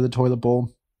now out of the toilet bowl,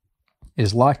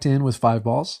 is locked in with 5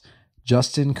 balls.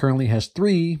 Justin currently has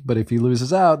 3, but if he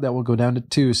loses out, that will go down to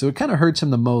 2. So it kind of hurts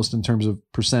him the most in terms of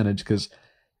percentage, because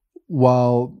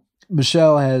while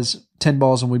Michelle has 10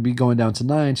 balls and would be going down to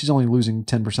 9, she's only losing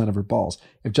 10% of her balls.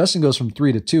 If Justin goes from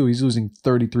 3 to 2, he's losing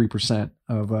 33%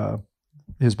 of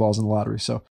his balls in the lottery.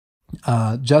 So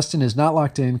Justin is not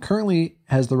locked in. Currently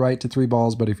has the right to 3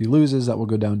 balls, but if he loses, that will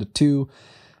go down to 2.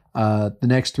 The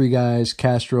next 3 guys,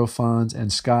 Castro, Fonz,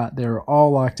 and Scott, they're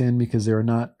all locked in because they're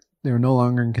no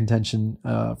longer in contention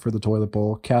for the toilet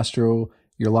bowl. Castro,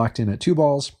 you're locked in at 2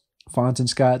 balls. Fonz and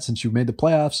Scott, since you made the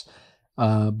playoffs,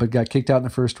 but got kicked out in the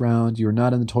first round, you're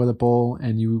not in the toilet bowl,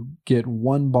 and you get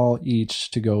 1 ball each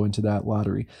to go into that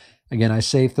lottery. Again, I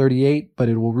say 38, but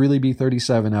it will really be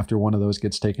 37 after one of those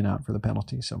gets taken out for the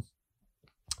penalty. So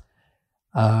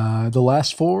the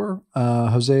last 4,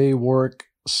 Jose, Warwick,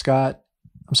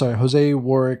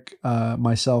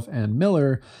 myself, and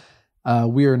Miller,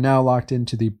 we are now locked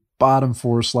into the bottom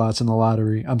 4 slots in the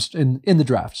lottery. I'm in the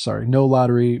draft. Sorry, no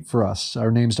lottery for us.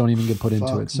 Our names don't even get put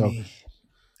into it. So,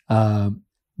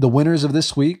 the winners of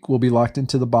this week will be locked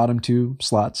into the bottom 2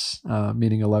 slots,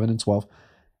 meaning 11 and 12.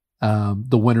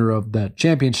 The winner of that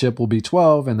championship will be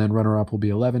 12, and then runner-up will be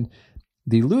 11.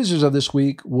 The losers of this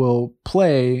week will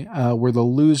play where the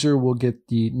loser will get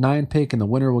the 9 pick and the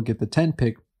winner will get the 10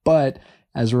 pick. But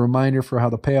as a reminder for how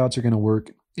the payouts are going to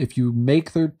work, if you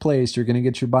make 3rd place, you're going to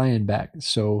get your buy-in back.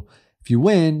 So if you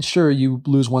win, sure, you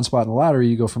lose 1 spot in the lottery,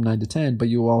 you go from 9 to 10, but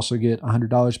you will also get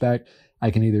 $100 back. I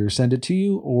can either send it to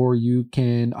you or you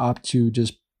can opt to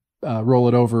just roll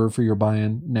it over for your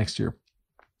buy-in next year.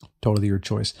 Totally your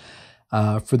choice.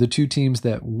 For the 2 teams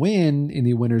that win in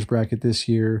the winner's bracket this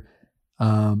year,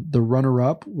 the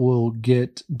runner-up will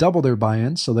get double their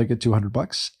buy-in, so they get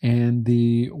 $200, and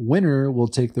the winner will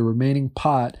take the remaining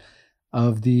pot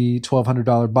of the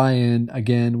 $1,200 buy-in.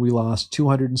 Again, we lost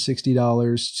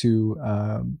 $260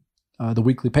 to the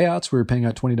weekly payouts. We were paying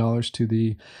out $20 to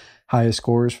the highest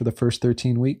scorers for the first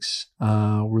 13 weeks.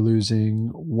 We're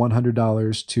losing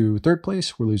 $100 to 3rd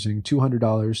place. We're losing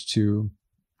 $200 to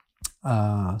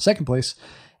second place.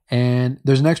 And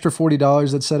there's an extra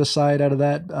 $40 that's set aside out of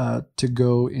that to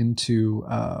go into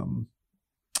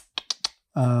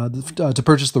to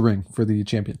purchase the ring for the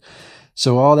champion.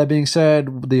 So all that being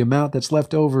said, the amount that's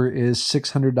left over is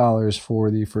 $600 for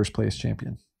the first place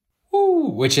champion.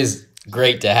 Ooh, which is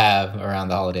great to have around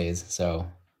the holidays. So,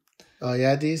 oh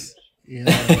yeah, these, you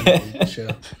know, chill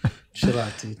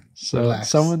out, dude. So relax.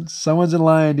 someone's in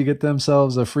line to get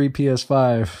themselves a free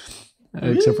PS5.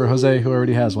 Except for Jose, who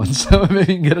already has one, so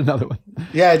maybe you can get another one.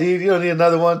 Yeah, dude, you don't need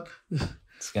another one.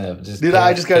 It's gonna just dude,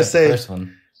 I just gotta say, first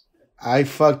one. I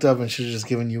fucked up and should have just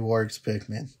given you Warwick's pick,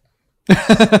 man.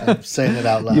 I'm saying it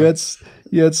out loud. You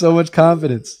had so much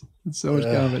confidence.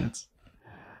 Confidence.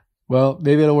 Well,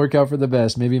 maybe it'll work out for the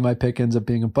best. Maybe my pick ends up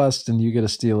being a bust, and you get a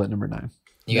steal at number 9.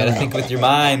 You got to think with your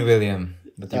mind, William.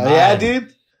 With your mind. Yeah,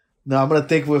 dude. No, I'm gonna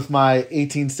think with my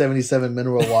 1877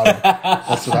 mineral water.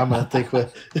 That's what I'm gonna think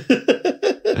with.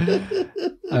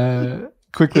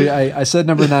 Quickly, I said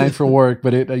number 9 for Warwick,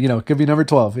 but it could be number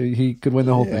 12. He could win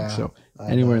the whole thing. So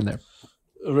anywhere in there.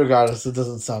 Regardless, it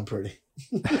doesn't sound pretty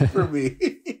for me.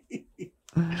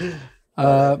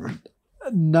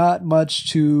 Not much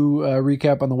to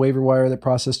recap on the waiver wire that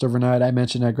processed overnight. I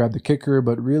mentioned I grabbed the kicker,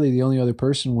 but really the only other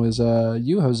person was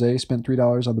you, Jose. Spent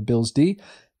 $3 on the Bills D.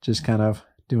 Just kind of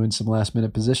doing some last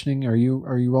minute positioning. Are you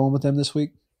rolling with them this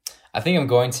week? I think I'm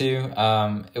going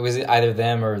to. It was either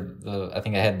them or I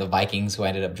think I had the Vikings, who I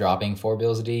ended up dropping 4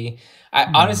 Bills D. I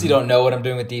honestly don't know what I'm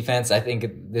doing with defense. I think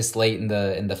this late in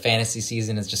the fantasy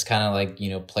season is just kind of like,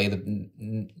 play the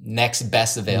next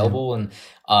best available, and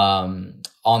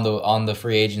on the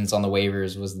free agents on the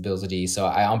waivers was the Bills D. So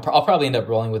I'll probably end up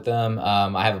rolling with them.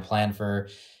 I have a plan for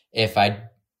if I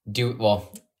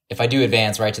do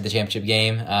advance right to the championship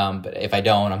game, but if I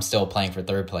don't, I'm still playing for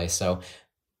 3rd place. So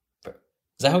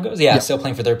is that how it goes? Yeah, still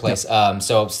playing for 3rd place.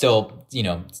 So still,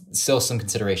 still some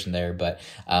consideration there, but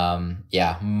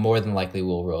more than likely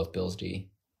we'll roll with Bills D.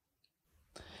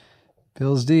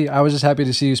 Bills D. I was just happy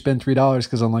to see you spend $3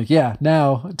 because I'm like,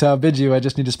 now to outbid you, I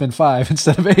just need to spend 5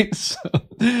 instead of 8. So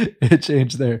it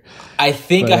changed there. I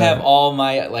think I have all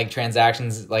my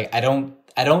transactions. I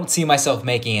don't see myself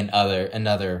making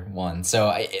another one. So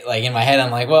in my head,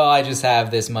 I'm like, well, I just have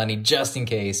this money just in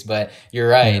case. But you're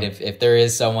right. Yeah. If there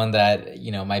is someone that,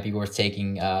 might be worth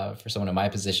taking for someone in my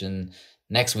position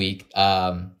next week,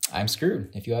 I'm screwed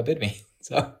if you outbid me.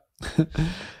 So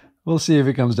we'll see if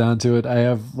it comes down to it. I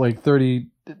have $30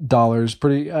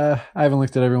 I haven't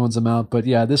looked at everyone's amount, but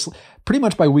this pretty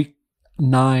much by week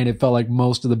 9, it felt like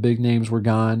most of the big names were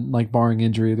gone, barring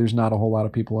injury. There's not a whole lot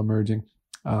of people emerging.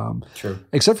 True.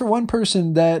 Except for one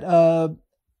person that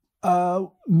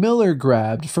Miller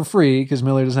grabbed for free because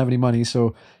Miller doesn't have any money,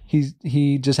 so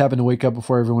he just happened to wake up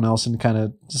before everyone else and kind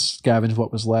of scavenge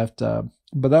what was left.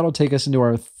 But that'll take us into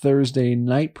our Thursday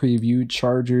night preview: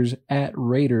 Chargers at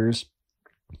Raiders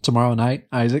tomorrow night.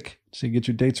 Isaac, so you get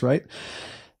your dates right.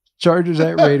 Chargers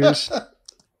at Raiders.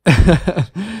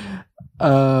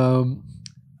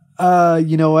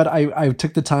 You know what? I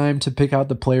took the time to pick out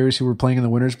the players who were playing in the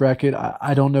winners bracket.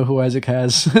 I don't know who Isaac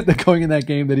has going in that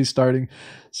game that he's starting.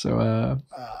 So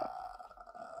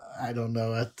I don't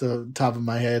know. At the top of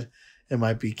my head, it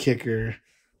might be kicker,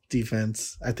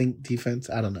 defense. I think defense.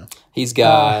 I don't know. He's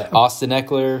got Austin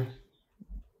Eckler.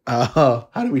 Oh,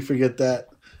 how did we forget that?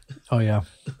 Oh yeah.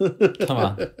 Come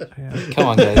on. Yeah. Come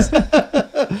on, guys.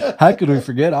 How could we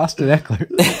forget Austin Eckler?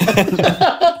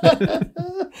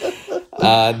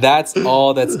 That's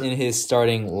all that's in his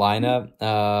starting lineup.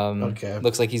 Okay.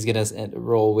 Looks like he's going to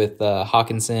roll with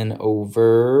Hawkinson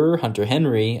over Hunter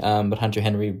Henry, but Hunter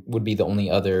Henry would be the only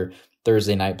other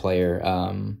Thursday night player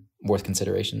worth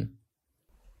consideration.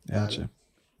 Gotcha.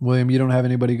 William, you don't have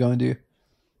anybody going, do you?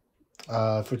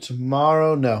 For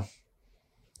tomorrow, no.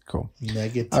 Cool.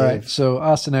 Negative. All right. So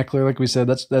Austin Eckler, like we said,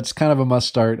 that's kind of a must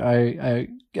start.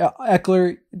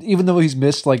 Eckler, even though he's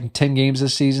missed like 10 games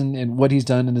this season and what he's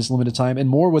done in his limited time and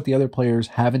more what the other players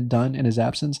haven't done in his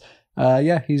absence,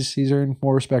 he's earned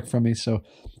more respect from me. So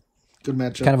good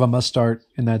matchup. Kind of a must start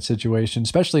in that situation,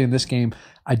 especially in this game.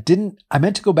 I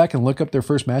meant to go back and look up their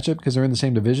first matchup because they're in the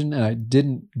same division and I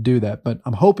didn't do that, but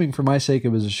I'm hoping for my sake it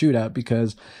was a shootout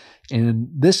because in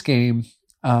this game,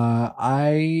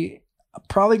 I'm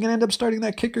probably going to end up starting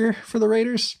that kicker for the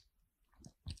Raiders.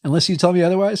 Unless you tell me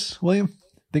otherwise, William.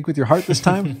 Think with your heart this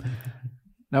time,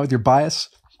 not with your bias.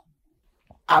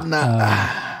 I'm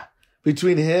not.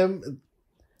 Between him,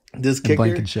 this kicker,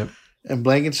 and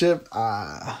Blankenship,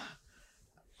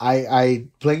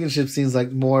 Blankenship seems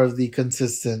like more of the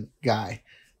consistent guy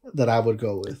that I would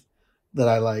go with, that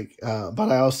I like. But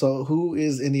I also, who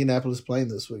is Indianapolis playing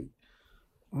this week?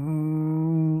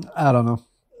 I don't know.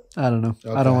 Okay.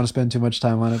 I don't want to spend too much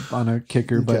time on a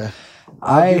kicker, okay. but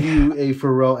I'll give you a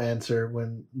for real answer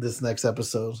when this next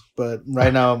episode. But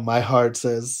right now, my heart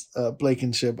says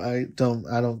Blankenship. I don't.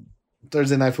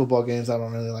 Thursday night football games, I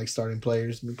don't really like starting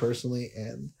players, me personally.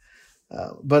 And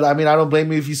but I mean, I don't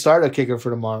blame you if you start a kicker for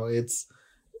tomorrow. It's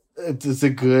a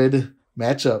good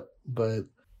matchup, but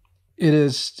it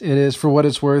is for what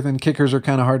it's worth. And kickers are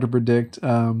kind of hard to predict.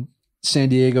 San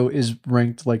Diego is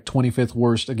ranked like 25th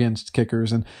worst against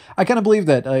kickers. And I kind of believe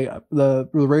that the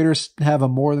Raiders have a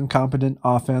more than competent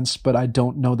offense, but I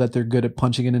don't know that they're good at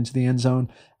punching it into the end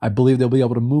zone. I believe they'll be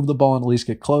able to move the ball and at least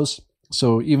get close.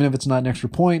 So even if it's not an extra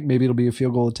point, maybe it'll be a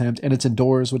field goal attempt. And it's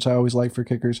indoors, which I always like for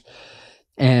kickers.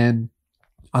 And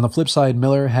on the flip side,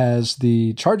 Miller has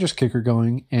the Chargers kicker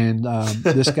going. And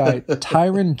this guy,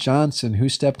 Tyron Johnson, who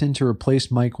stepped in to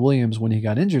replace Mike Williams when he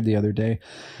got injured the other day.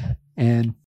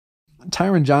 And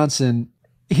Tyron Johnson,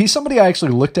 he's somebody I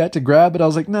actually looked at to grab, but I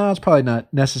was like, no, it's probably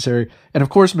not necessary. And of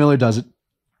course, Miller does it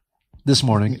this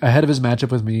morning ahead of his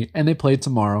matchup with me, and they play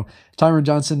tomorrow. Tyron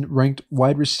Johnson ranked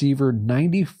wide receiver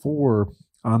 94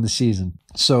 on the season.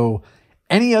 So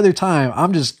any other time,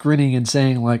 I'm just grinning and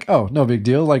saying like, oh, no big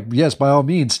deal. Like, yes, by all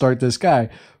means, start this guy.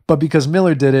 But because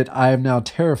Miller did it, I am now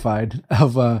terrified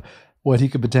of what he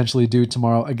could potentially do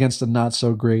tomorrow against a not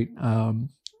so great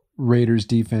Raiders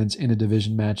defense in a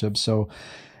division matchup. So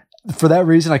for that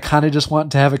reason, I kind of just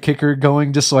want to have a kicker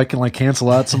going just so I can like cancel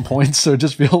out some points. So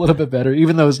just feel a little bit better,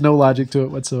 even though there's no logic to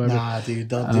it whatsoever. Nah, dude,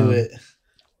 don't do it.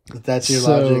 If that's your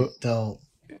logic, don't.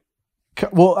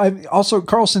 Well,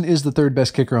 Carlson is the third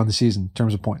best kicker on the season in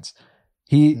terms of points.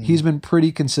 He's been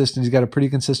pretty consistent. He's got a pretty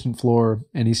consistent floor,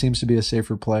 and he seems to be a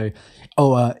safer play.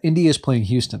 Indy is playing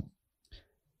Houston.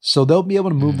 So they'll be able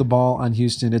to move the ball on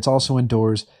Houston. It's also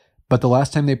indoors. But the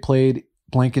last time they played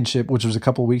Blankenship, which was a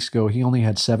couple of weeks ago, he only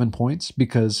had 7 points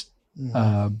because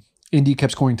Indy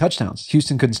kept scoring touchdowns.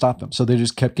 Houston couldn't stop them, so they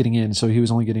just kept getting in, so he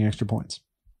was only getting extra points.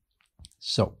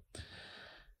 So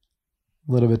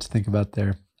a little bit to think about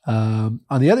there. On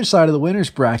the other side of the winners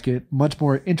bracket, much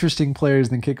more interesting players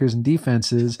than kickers and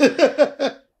defenses.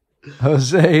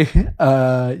 Jose,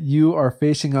 you are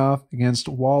facing off against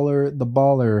Waller the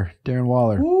Baller, Darren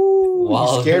Waller. Ooh,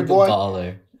 Waller you scared, the boy?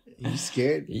 Baller. You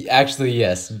scared? Actually,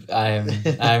 yes. I'm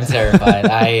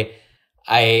terrified.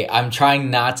 I'm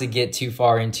trying not to get too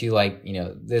far into like,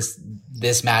 this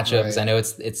matchup because I know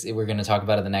it's we're going to talk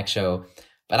about it the next show.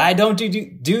 But I don't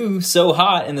do so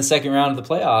hot in the second round of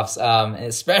the playoffs,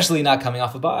 especially not coming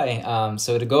off a bye.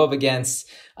 So to go up against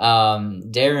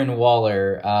Darren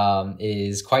Waller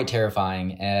is quite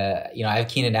terrifying. I have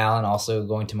Keenan Allen also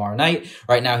going tomorrow night.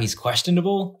 Right now he's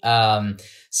questionable.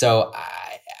 So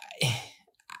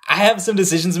I have some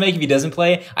decisions to make if he doesn't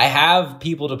play. I have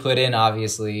people to put in,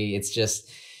 obviously. It's just,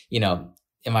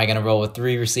 am I going to roll with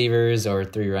 3 receivers or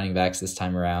 3 running backs this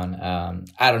time around?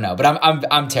 I don't know, but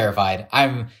I'm terrified.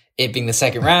 I'm it being the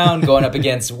second round, going up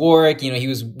against Warwick. He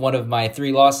was one of my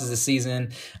 3 losses this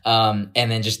season. And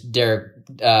then just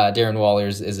Darren Waller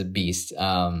is a beast.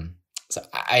 So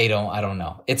I don't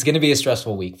know. It's going to be a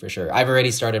stressful week for sure. I've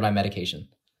already started my medication.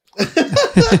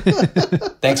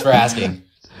 Thanks for asking.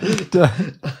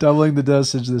 Doubling the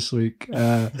dosage this week.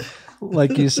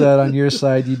 Like you said, on your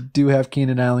side, you do have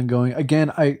Keenan Allen going.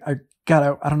 Again, I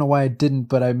don't know why I didn't,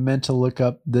 but I meant to look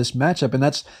up this matchup. And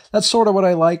that's sort of what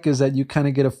I like, is that you kind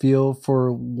of get a feel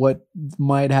for what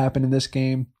might happen in this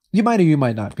game. You might or you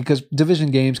might not, because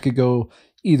division games could go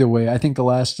either way. I think the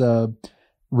last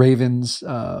Ravens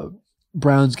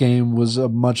Browns game was a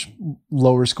much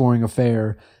lower scoring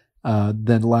affair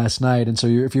than last night. And so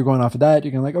if you're going off of that,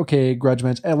 you can okay, grudge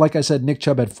match. And like I said, Nick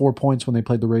Chubb had 4 points when they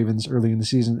played the Ravens early in the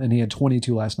season, and he had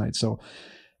 22 last night. So,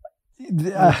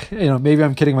 maybe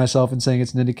I'm kidding myself and saying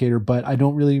it's an indicator, but I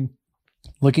don't really,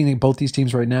 looking at both these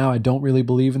teams right now, I don't really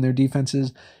believe in their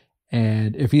defenses.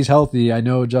 And if he's healthy, I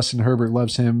know Justin Herbert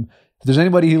loves him. If there's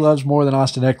anybody he loves more than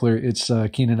Austin Eckler, it's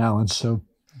Keenan Allen. So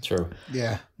true.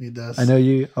 Yeah, he does. I know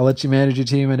I'll let you manage your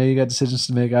team. I know you got decisions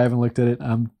to make. I haven't looked at it.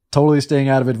 I'm totally staying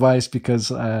out of advice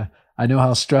because I know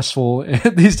how stressful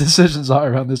these decisions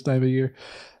are around this time of year.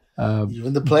 You're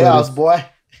in the playoffs, boy.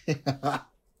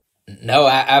 No,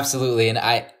 absolutely. And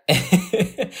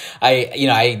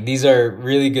these are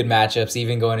really good matchups,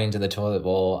 even going into the toilet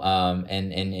bowl.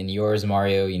 And yours,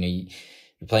 Mario, you're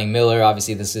playing Miller.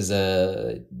 Obviously, this is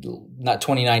a not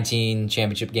 2019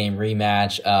 championship game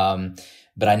rematch.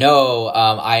 But I know,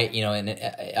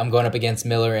 I'm going up against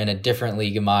Miller in a different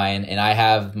league of mine, and I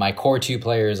have my core 2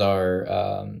 players are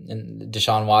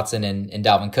Deshaun Watson and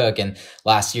Dalvin Cook. And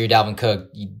last year, Dalvin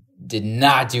Cook did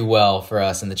not do well for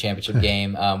us in the championship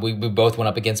game. We both went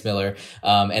up against Miller.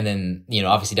 And then,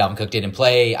 obviously Dalvin Cook didn't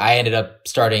play. I ended up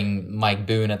starting Mike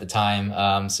Boone at the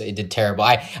time. So it did terrible.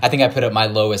 I think I put up my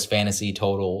lowest fantasy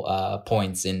total,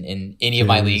 points in any of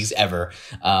my leagues ever.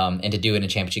 And to do it in a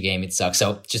championship game, it sucks.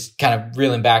 So just kind of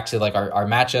reeling back to our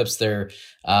matchups, they're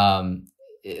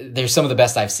some of the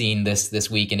best I've seen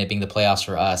this week, and it being the playoffs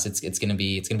for us. It's going to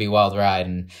be a wild ride.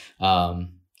 And,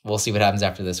 we'll see what happens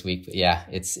after this week. But yeah,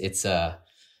 it's a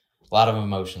lot of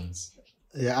emotions.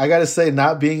 Yeah, I got to say,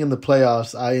 not being in the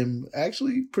playoffs, I am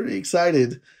actually pretty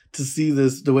excited to see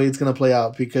the way it's going to play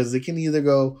out, because it can either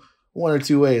go one or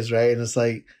two ways, right? And it's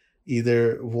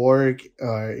either Warwick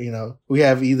or, we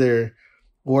have either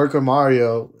Warwick or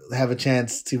Mario have a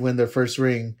chance to win their first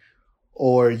ring,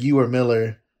 or you or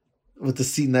Miller with the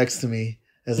seat next to me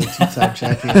as a 2-time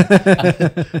champion.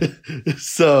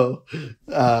 So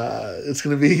it's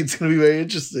gonna be very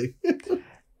interesting.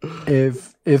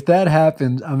 If that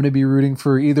happens, I'm gonna be rooting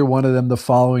for either one of them the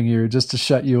following year, just to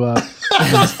shut you up.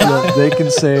 They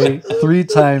can say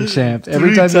 3-time champ.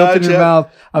 Every time you open your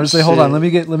mouth, I'm gonna say, hold on, let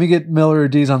me get Miller or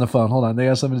Dees on the phone. Hold on, they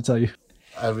got something to tell you.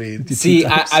 I mean, see,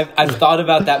 I've thought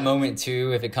about that moment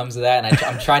too, if it comes to that, and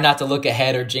I'm trying not to look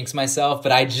ahead or jinx myself,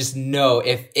 but I just know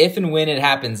if and when it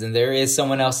happens and there is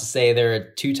someone else to say they're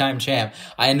a 2-time champ,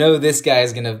 I know this guy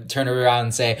is going to turn around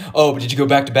and say, oh, but did you go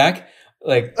back to back?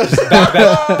 Just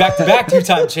back to back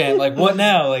 2-time champ. What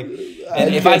now? And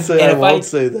if I say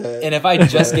that. And if I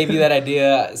just gave you that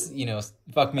idea,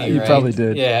 fuck me. You right? probably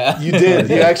did. Yeah, you did.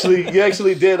 You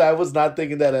actually did. I was not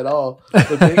thinking that at all.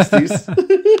 But thanks, Dees.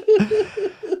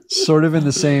 Sort of in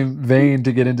the same vein,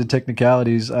 to get into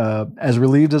technicalities, as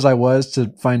relieved as I was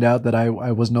to find out that I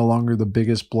was no longer the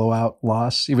biggest blowout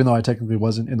loss, even though I technically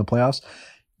wasn't in the playoffs,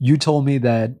 you told me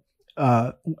that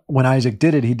when Isaac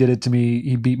did it, he did it to me.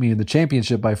 He beat me in the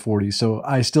championship by 40. So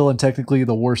I still am technically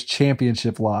the worst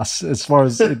championship loss as far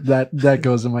as that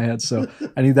goes in my head. So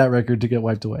I need that record to get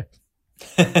wiped away.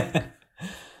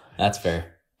 That's fair.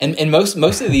 And most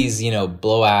of these,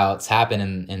 blowouts happen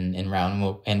in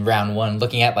round one.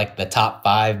 Looking at the top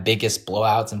 5 biggest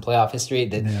blowouts in playoff history,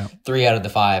 3 out of the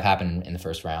 5 happen in the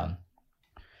first round.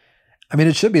 I mean,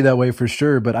 it should be that way for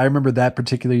sure, but I remember that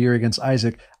particular year against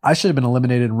Isaac, I should have been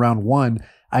eliminated in round 1.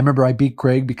 I remember I beat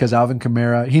Craig because Alvin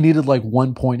Kamara, he needed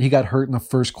 1 point. He got hurt in the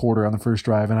first quarter on the first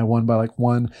drive, and I won by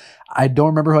 1. I don't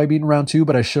remember who I beat in round 2,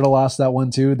 but I should have lost that one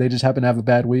too. They just happened to have a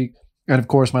bad week. And of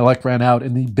course, my luck ran out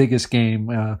in the biggest game,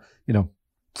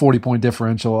 40-point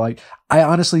differential. I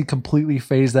honestly completely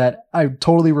phased that. I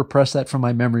totally repressed that from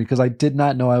my memory because I did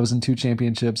not know I was in 2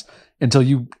 championships until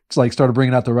you started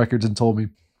bringing out the records and told me.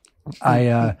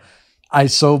 I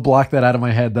so blocked that out of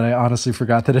my head that I honestly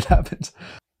forgot that it happened.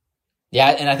 Yeah,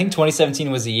 and I think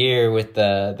 2017 was a year with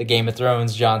the Game of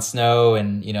Thrones, Jon Snow,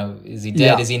 and is he dead?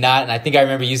 Yeah. Is he not? And I think I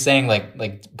remember you saying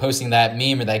like posting that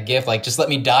meme or that GIF, just let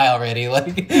me die already,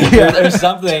 or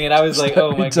something. And I was like,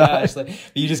 oh my gosh,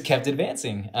 you just kept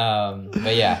advancing.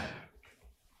 But yeah,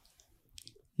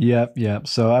 Yep.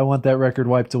 So I want that record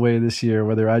wiped away this year,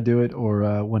 whether I do it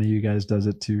or one of you guys does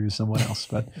it to someone else.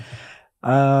 But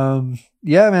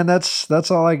yeah, man,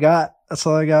 that's all I got. That's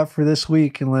all I got for this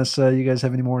week. Unless you guys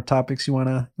have any more topics you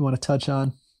wanna touch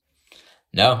on.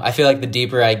 No, I feel like the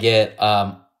deeper I get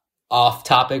off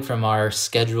topic from our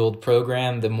scheduled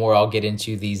program, the more I'll get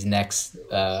into these next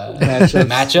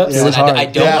matchups. Yeah, and I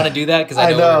don't want to do that because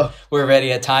I know we're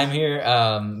already at time here.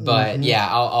 But yeah,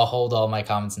 I'll hold all my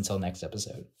comments until next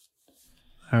episode.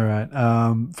 All right.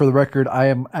 For the record, I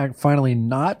am finally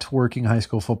not working high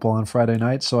school football on Friday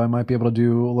night, so I might be able to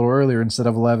do a little earlier instead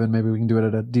of 11. Maybe we can do it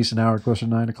at a decent hour, closer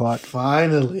to 9 o'clock.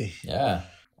 Finally. Yeah.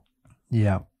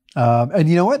 And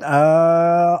you know what?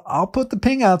 I'll put the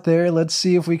ping out there. Let's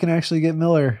see if we can actually get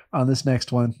Miller on this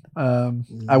next one.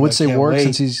 I would say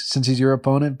Warwick since he's your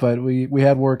opponent, but we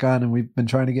had Warwick on and we've been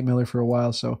trying to get Miller for a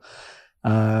while. So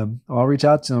I'll reach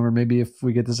out to him, or maybe if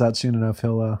we get this out soon enough,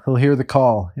 he'll hear the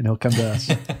call and he'll come to us.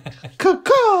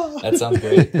 That sounds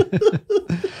great.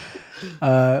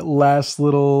 Last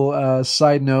little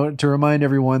side note to remind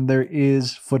everyone, there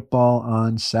is football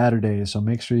on Saturday, so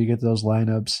make sure you get those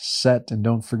lineups set and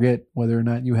don't forget whether or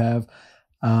not you have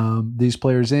these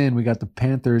players in. We got the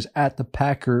Panthers at the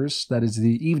Packers. That is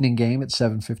the evening game at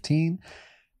 7:15.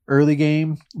 Early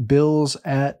game, Bills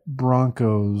at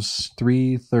Broncos,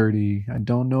 3:30. I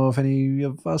don't know if any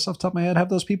of us off the top of my head have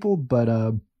those people, but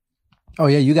oh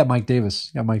yeah, you got Mike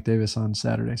Davis. You got Mike Davis on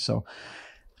Saturday, so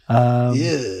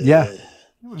yeah.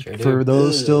 Sure for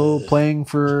those still playing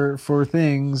for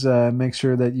things, make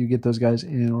sure that you get those guys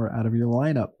in or out of your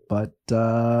lineup. But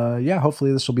yeah,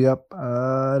 hopefully this will be up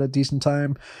at a decent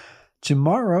time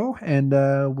tomorrow, and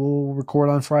we'll record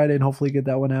on Friday and hopefully get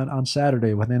that one out on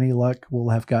Saturday. With any luck, we'll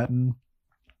have gotten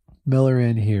Miller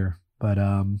in here. But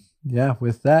yeah,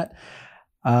 with that,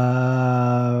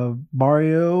 Mario,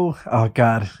 oh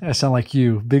God, I sound like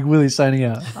you, Big Willie signing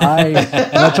out.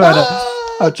 I'm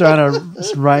trying to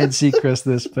Ryan Seacrest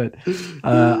this, but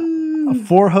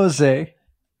for Jose,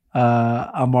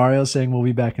 Mario saying we'll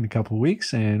be back in a couple of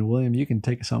weeks, and William, you can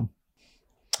take us home.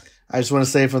 I just want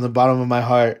to say from the bottom of my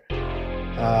heart,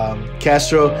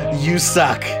 Castro, you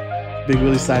suck. Big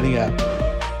Willie signing out.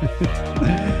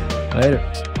 Later.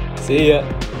 See ya.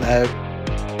 Bye.